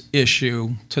science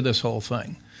issue to this whole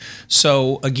thing.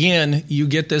 So again, you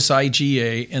get this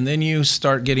IgA, and then you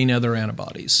start getting other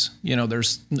antibodies.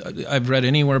 I've read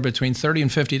anywhere between 30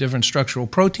 and 50 different structural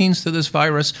proteins to this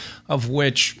virus, of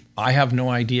which I have no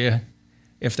idea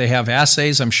if they have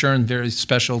assays. I'm sure in various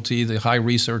specialty, the high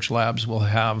research labs will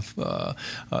have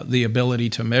the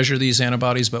ability to measure these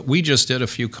antibodies, but we just did a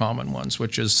few common ones,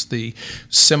 which is the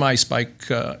semi-spike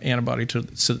antibody to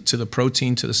the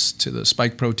protein, to the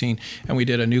spike protein, and we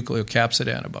did a nucleocapsid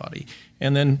antibody.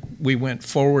 And then we went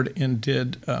forward and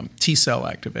did T-cell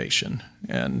activation.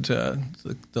 And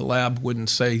the lab wouldn't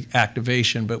say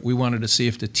activation, but we wanted to see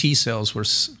if the T-cells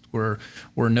were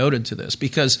noted to this.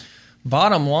 Because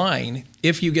bottom line,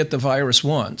 if you get the virus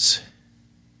once,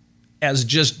 as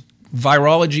just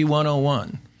virology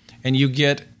 101, and you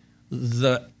get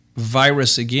the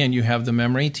virus again, you have the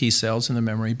memory T cells and the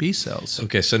memory B cells.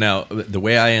 Okay, so now the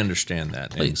way I understand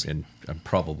that, Please. and I'm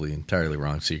probably entirely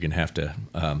wrong, so you're going to have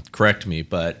to correct me,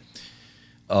 but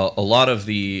a lot of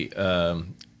the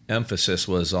emphasis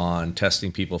was on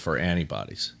testing people for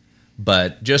antibodies.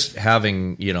 But just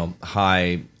having,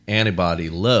 high antibody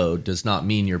load does not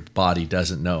mean your body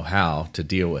doesn't know how to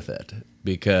deal with it.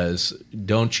 Because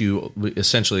don't you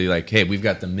essentially hey, we've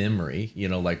got the memory,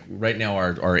 like right now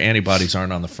our antibodies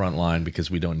aren't on the front line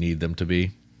because we don't need them to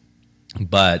be.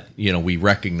 But, we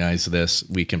recognize this,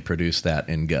 we can produce that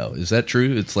and go. Is that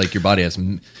true? It's like your body has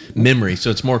memory,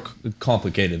 so it's more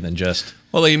complicated than just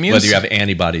whether you have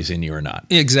antibodies in you or not.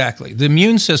 Exactly. The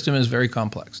immune system is very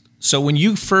complex. So when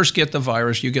you first get the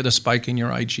virus, you get a spike in your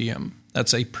IgM.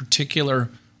 That's a particular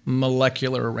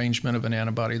molecular arrangement of an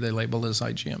antibody they label as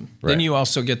IgM. Right. Then you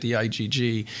also get the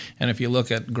IgG, and if you look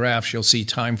at graphs, you'll see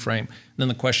time frame. Then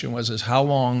the question is how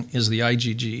long is the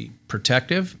IgG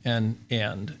protective, and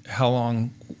how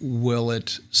long will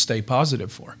it stay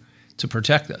positive for to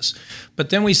protect this?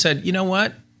 But then we said, you know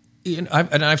what?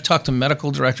 I've talked to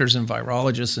medical directors and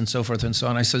virologists and so forth and so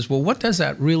on. I says, well, what does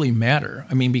that really matter?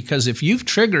 I mean, because if you've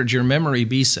triggered your memory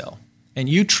B cell and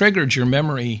you triggered your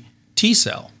memory T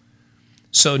cell,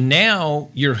 so now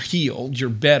you're healed, you're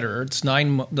better. It's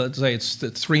let's say it's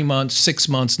 3 months, 6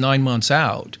 months, 9 months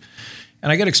out, and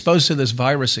I get exposed to this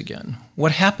virus again.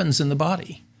 What happens in the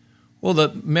body? Well,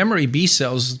 the memory B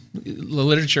cells, the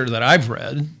literature that I've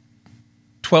read,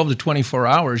 12 to 24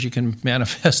 hours, you can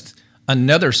manifest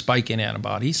another spike in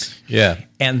antibodies. Yeah.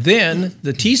 And then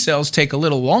the T cells take a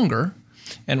little longer.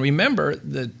 And remember,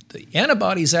 the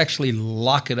antibodies actually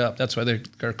lock it up. That's why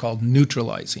they're called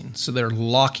neutralizing. So they're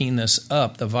locking this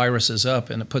up, the virus is up,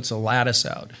 and it puts a lattice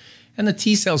out. And the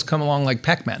T cells come along like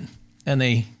Pac-Man, and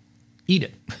they eat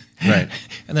it. Right.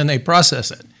 And then they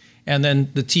process it. And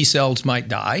then the T cells might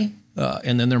die,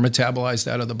 and then they're metabolized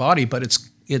out of the body, but it's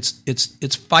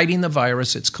fighting the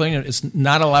virus. It's cleaning it. It's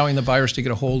not allowing the virus to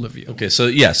get a hold of you. Okay, so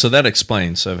that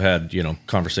explains. I've had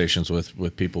conversations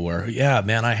with people where, yeah,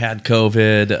 man, I had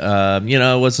COVID.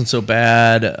 It wasn't so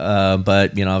bad,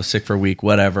 but I was sick for a week,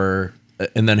 whatever.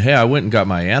 And then, hey, I went and got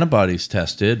my antibodies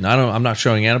tested, and I'm not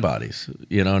showing antibodies.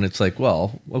 And it's like,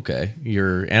 well, okay,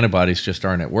 your antibodies just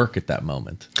aren't at work at that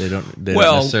moment. They don't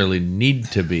necessarily need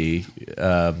to be,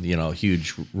 a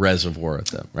huge reservoir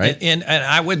of them, right? And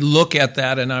I would look at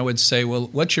that and I would say, well,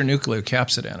 what's your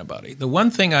nucleocapsid antibody? The one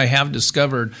thing I have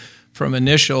discovered from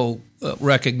initial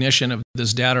recognition of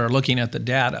this data or looking at the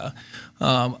data,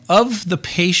 of the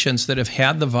patients that have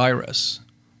had the virus,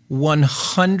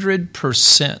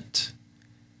 100%,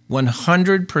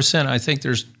 I think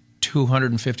there's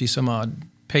 250 some odd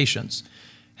patients,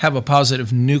 have a positive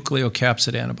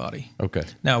nucleocapsid antibody. Okay.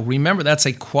 Now, remember, that's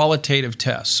a qualitative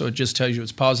test, so it just tells you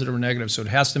it's positive or negative, so it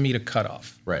has to meet a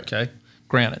cutoff. Right. Okay?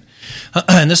 Granted.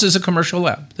 And this is a commercial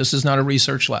lab. This is not a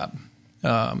research lab.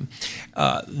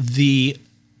 The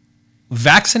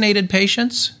vaccinated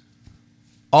patients,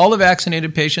 all the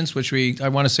vaccinated patients, which I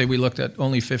want to say we looked at,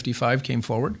 only 55 came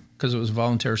forward because it was a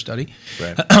volunteer study.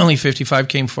 Right. Only 55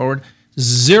 came forward.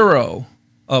 0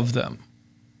 of them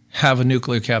have a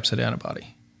nucleocapsid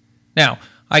antibody. Now,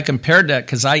 I compared that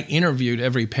because I interviewed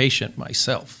every patient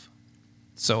myself.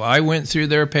 So I went through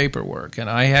their paperwork, and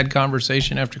I had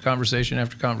conversation after conversation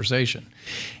after conversation,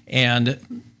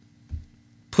 and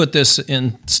put this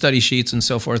in study sheets and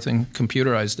so forth and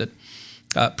computerized it.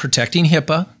 Protecting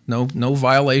HIPAA, no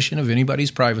violation of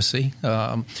anybody's privacy.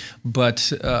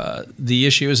 But the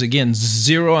issue is, again,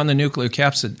 0 on the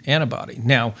nucleocapsid antibody.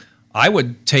 Now, I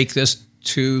would take this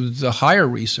to the higher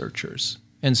researchers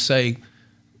and say,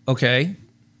 okay,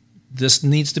 this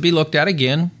needs to be looked at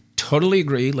again. Totally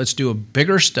agree. Let's do a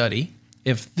bigger study.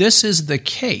 If this is the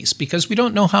case, because we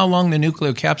don't know how long the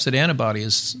nucleocapsid antibody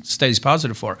stays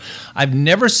positive for. I've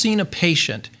never seen a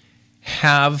patient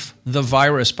have the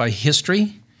virus by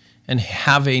history and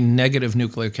have a negative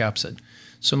nucleocapsid.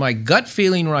 So my gut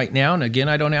feeling right now, and again,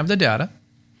 I don't have the data,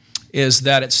 is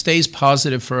that it stays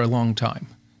positive for a long time.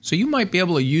 So you might be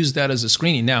able to use that as a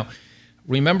screening. Now,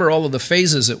 remember all of the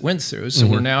phases it went through. So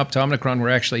we're now up to Omicron. We're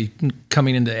actually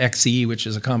coming into XE, which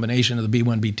is a combination of the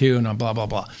B1, B2, and blah, blah,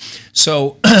 blah.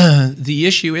 So the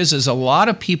issue is a lot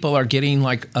of people are getting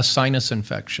like a sinus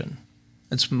infection.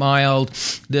 It's mild,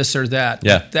 this or that.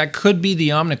 Yeah. That could be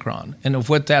the Omicron. And of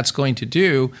what that's going to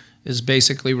do is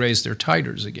basically raise their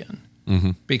titers again,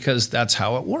 because that's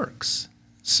how it works.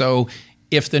 So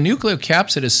if the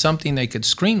nucleocapsid is something they could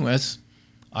screen with,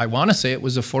 I want to say it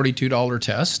was a $42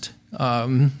 test.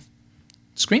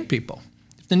 Screen people.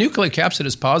 If the nucleocapsid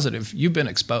is positive, you've been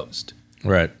exposed.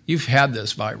 Right. You've had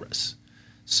this virus.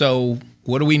 So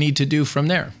what do we need to do from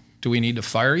there? Do we need to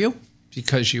fire you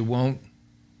because you won't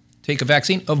take a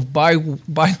vaccine? By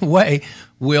the way,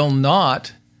 will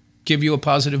not give you a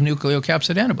positive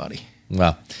nucleocapsid antibody.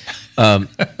 Wow.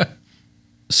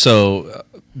 So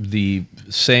the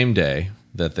same day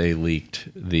that they leaked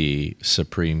the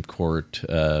Supreme Court,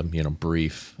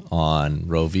 brief on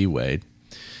Roe v. Wade,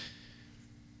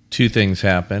 2 things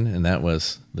happened, and that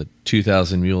was the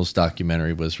 2,000 Mules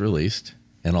documentary was released,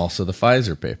 and also the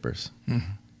Pfizer papers.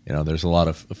 There's a lot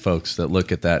of folks that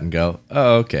look at that and go,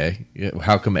 oh, okay,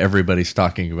 how come everybody's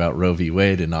talking about Roe v.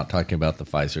 Wade and not talking about the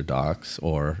Pfizer docs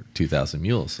or 2,000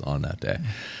 Mules on that day?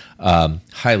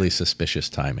 Highly suspicious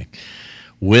timing.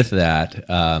 With that,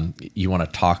 you want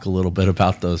to talk a little bit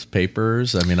about those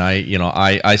papers? I mean,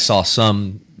 I saw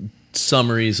some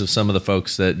summaries of some of the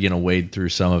folks that, wade through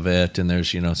some of it, and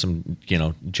there's, some,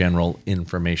 general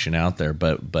information out there,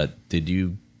 but did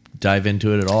you dive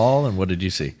into it at all, and what did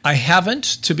you see? I haven't,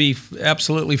 to be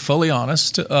absolutely fully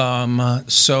honest.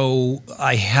 So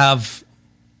I have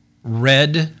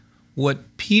read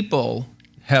what people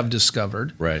have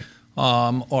discovered. Right.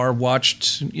 Or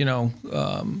watched,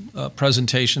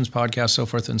 presentations, podcasts, so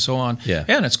forth and so on. Yeah.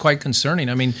 And it's quite concerning.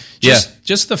 I mean,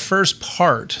 just the first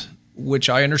part, which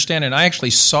I understand, and I actually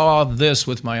saw this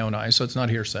with my own eyes, so it's not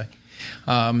hearsay.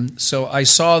 So I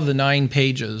saw the 9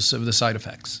 pages of the side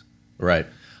effects. Right.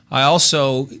 I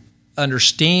also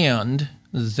understand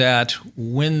that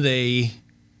when they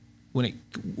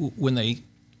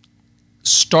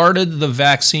started the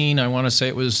vaccine, I want to say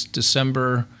it was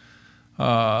December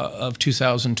of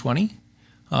 2020.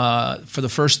 For the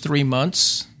first 3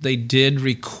 months, they did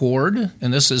record,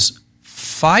 and this is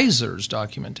Pfizer's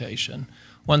documentation,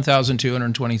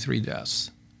 1,223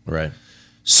 deaths. Right.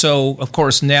 So, of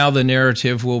course, now the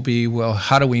narrative will be, well,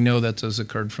 how do we know that this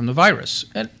occurred from the virus?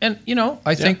 And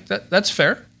I think that's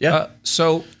fair. Yeah.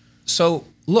 So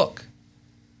look,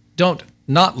 don't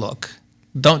not look.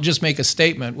 Don't just make a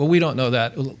statement. Well, we don't know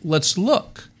that. Let's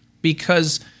look,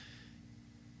 because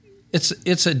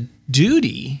it's a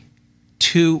duty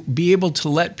to be able to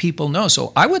let people know.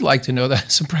 So I would like to know that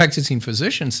as a practicing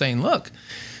physician, saying, look,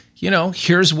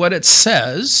 here's what it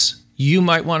says. You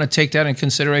might want to take that in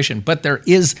consideration. But there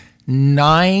is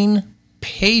 9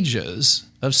 pages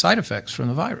of side effects from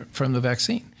the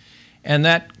vaccine. And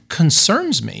that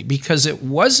concerns me, because it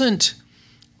wasn't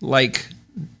like,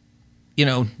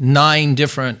 9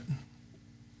 different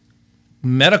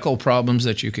medical problems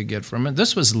that you could get from it.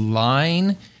 This was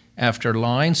line after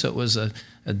line. So it was a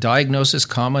diagnosis,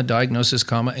 comma,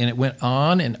 and it went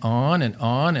on and on and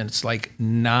on. And it's like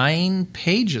 9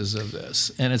 pages of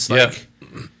this. And it's like...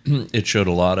 It showed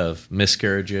a lot of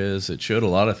miscarriages. It showed a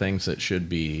lot of things that should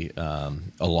be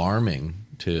alarming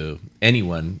to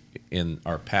anyone in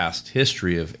our past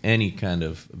history of any kind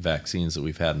of vaccines that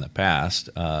we've had in the past.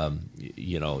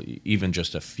 Even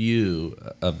just a few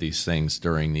of these things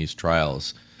during these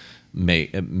trials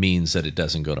means that it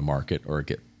doesn't go to market or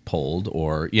get pulled,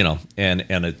 or and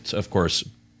it's of course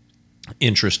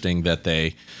interesting that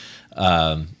they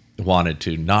wanted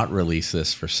to not release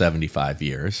this for 75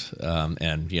 years,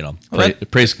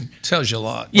 praise tells you a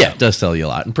lot. Yeah, it does tell you a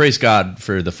lot, and praise God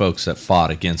for the folks that fought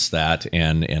against that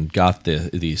and got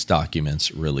these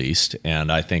documents released.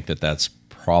 And I think that that's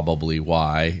probably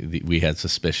why we had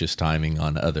suspicious timing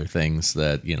on other things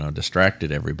that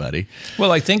distracted everybody.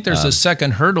 Well, I think there's a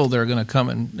second hurdle they're going to come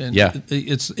and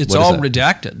it's all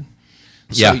redacted.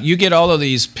 So you get all of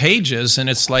these pages, and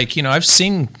it's like, I've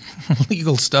seen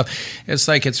legal stuff. It's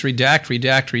like it's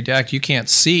redact. You can't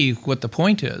see what the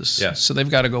point is. Yeah. So they've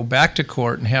got to go back to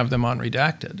court and have them on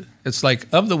redacted. It's like,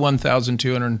 of the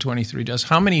 1,223 deaths,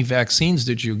 how many vaccines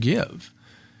did you give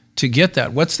to get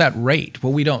that? What's that rate?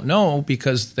 Well, we don't know,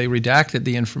 because they redacted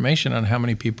the information on how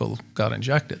many people got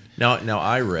injected. Now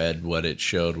I read what it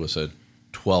showed was a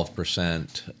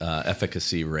 12%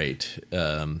 efficacy rate.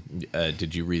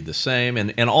 Did you read the same?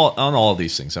 And on all of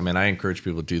these things, I mean, I encourage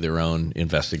people to do their own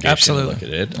investigation. Absolutely. And look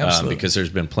at it. Absolutely. Because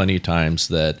there's been plenty of times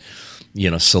that,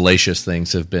 salacious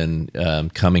things have been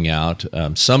coming out,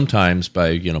 sometimes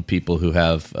by, people who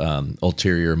have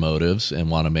ulterior motives and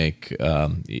want to make,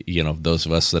 those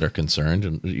of us that are concerned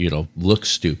and, look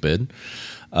stupid.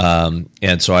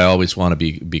 And so I always want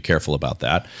to be careful about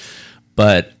that.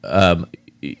 But,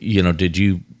 did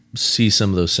you see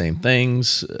some of those same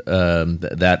things?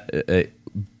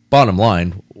 Bottom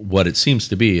line, what it seems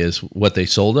to be is what they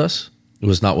sold us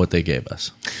was not what they gave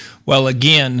us. Well,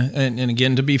 again, and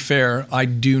again, to be fair, I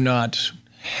do not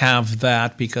have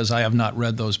that, because I have not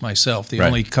read those myself. The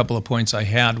only couple of points I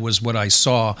had was what I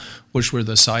saw, which were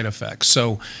the side effects.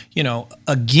 So,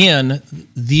 again,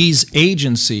 these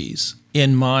agencies,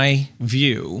 in my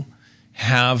view,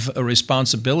 have a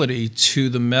responsibility to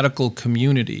the medical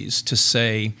communities to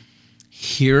say,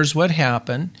 here's what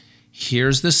happened,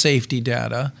 here's the safety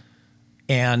data,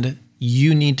 and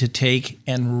you need to take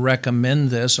and recommend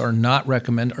this, or not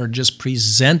recommend, or just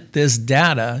present this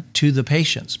data to the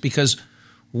patients, because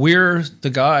we're the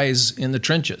guys in the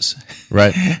trenches.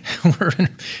 Right. We're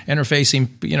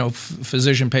interfacing,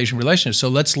 physician-patient relationships. So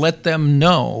let's let them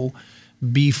know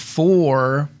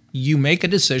before you make a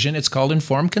decision. It's called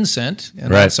informed consent,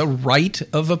 and that's a right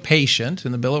of a patient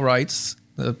in the Bill of Rights,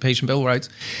 the Patient Bill of Rights,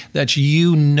 that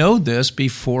you know this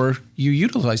before you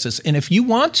utilize this. And if you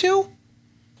want to,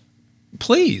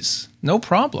 please, no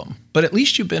problem. But at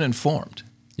least you've been informed.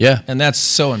 Yeah. And that's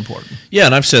so important. Yeah,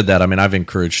 and I've said that. I mean, I've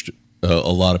encouraged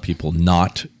a lot of people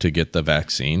not to get the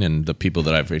vaccine, and the people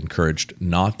that I've encouraged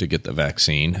not to get the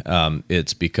vaccine,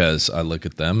 it's because I look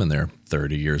at them and they're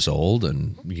 30 years old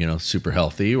and super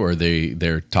healthy, or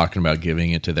they're talking about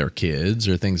giving it to their kids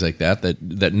or things like that.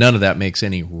 That none of that makes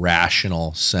any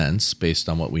rational sense based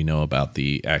on what we know about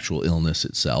the actual illness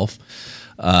itself.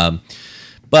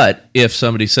 But if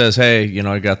somebody says, "Hey,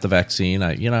 I got the vaccine,"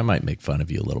 I might make fun of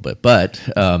you a little bit, but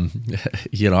I'm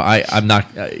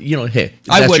not. Hey,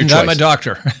 I wouldn't. Your I'm a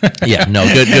doctor. Yeah, no,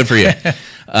 good for you.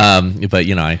 But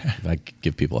I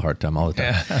give people a hard time all the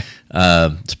time.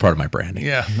 Yeah. It's part of my branding.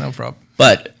 Yeah, no problem.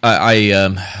 But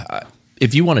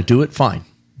if you want to do it, fine.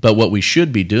 But what we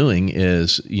should be doing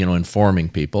is, informing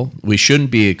people. We shouldn't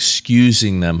be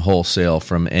excusing them wholesale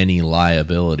from any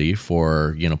liability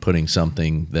for, putting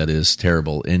something that is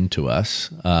terrible into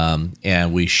us.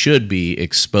 And we should be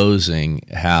exposing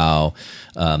how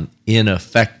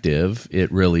ineffective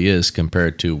it really is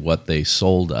compared to what they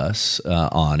sold us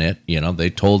on it.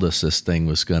 They told us this thing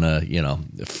was going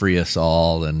to, free us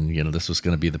all, and, this was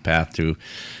going to be the path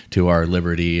to our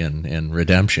liberty and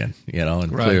redemption,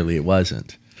 and right. Clearly it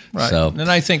wasn't. Right. So, and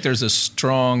I think there's a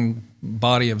strong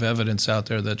body of evidence out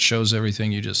there that shows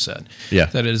everything you just said. Yeah.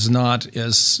 That it is not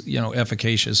as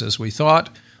efficacious as we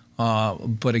thought.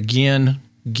 But again,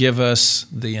 give us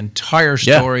the entire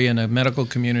story in a medical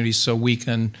community so we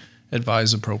can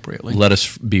advise appropriately. Let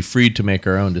us be free to make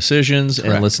our own decisions.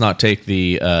 Correct. And let's not take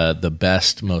the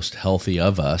best, most healthy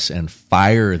of us and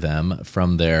fire them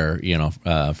from their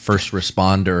first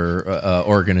responder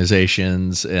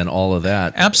organizations and all of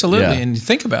that. Absolutely. Yeah. And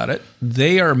think about it,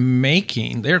 they're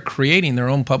creating their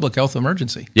own public health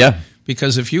emergency. Yeah.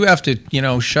 Because if you have to,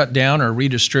 shut down or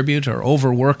redistribute or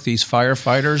overwork these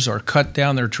firefighters or cut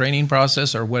down their training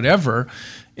process or whatever,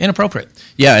 inappropriate.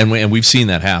 Yeah, and we've seen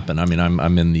that happen. I mean,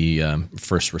 I'm in the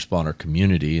first responder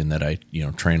community, and that I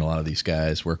train a lot of these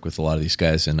guys, work with a lot of these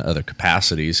guys in other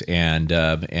capacities, and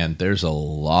there's a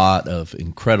lot of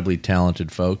incredibly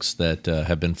talented folks that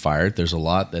have been fired. There's a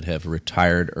lot that have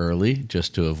retired early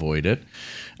just to avoid it,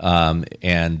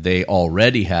 and they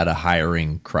already had a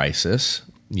hiring crisis.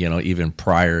 Even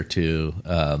prior to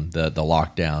the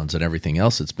lockdowns and everything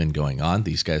else that's been going on.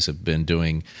 These guys have been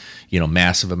doing,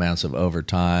 massive amounts of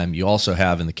overtime. You also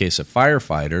have, in the case of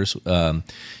firefighters,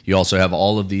 you also have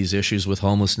all of these issues with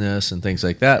homelessness and things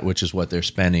like that, which is what they're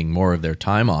spending more of their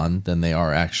time on than they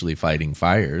are actually fighting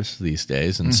fires these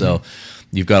days. And so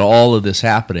you've got all of this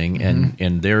happening,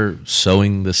 and they're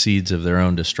sowing the seeds of their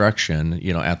own destruction,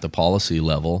 at the policy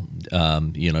level,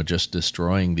 just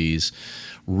destroying these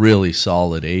really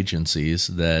solid agencies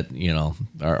that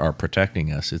are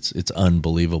protecting us. It's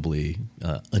unbelievably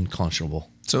unconscionable.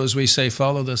 So as we say,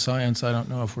 follow the science. I don't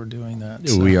know if we're doing that.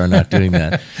 So. We are not doing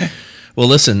that. Well,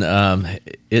 listen,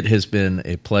 it has been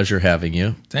a pleasure having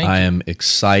you. Thank you. I am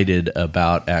excited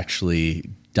about actually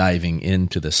diving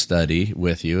into the study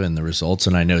with you and the results.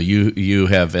 And I know you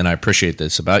have, and I appreciate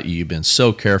this about you, you've been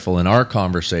so careful in our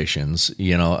conversations,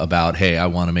 about, hey, I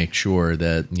want to make sure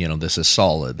that, this is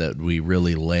solid, that we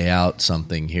really lay out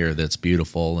something here that's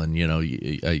beautiful. And,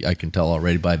 I can tell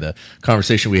already by the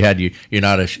conversation we had, you're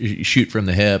not a shoot from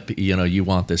the hip, you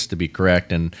want this to be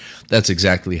correct. And that's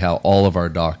exactly how all of our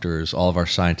doctors, all of our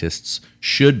scientists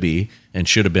should be and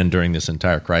should have been during this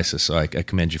entire crisis. So I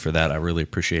commend you for that. I really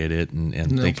appreciate it, and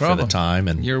no thank problem. you for the time.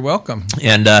 And you're welcome.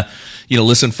 And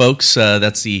listen, folks,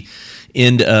 that's the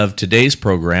end of today's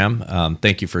program.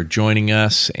 Thank you for joining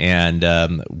us,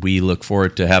 and we look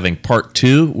forward to having part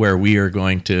 2, where we are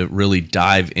going to really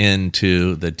dive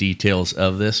into the details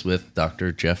of this with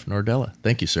Dr. Jeff Nordella.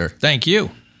 Thank you, sir. Thank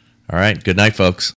you. All right. Good night, folks.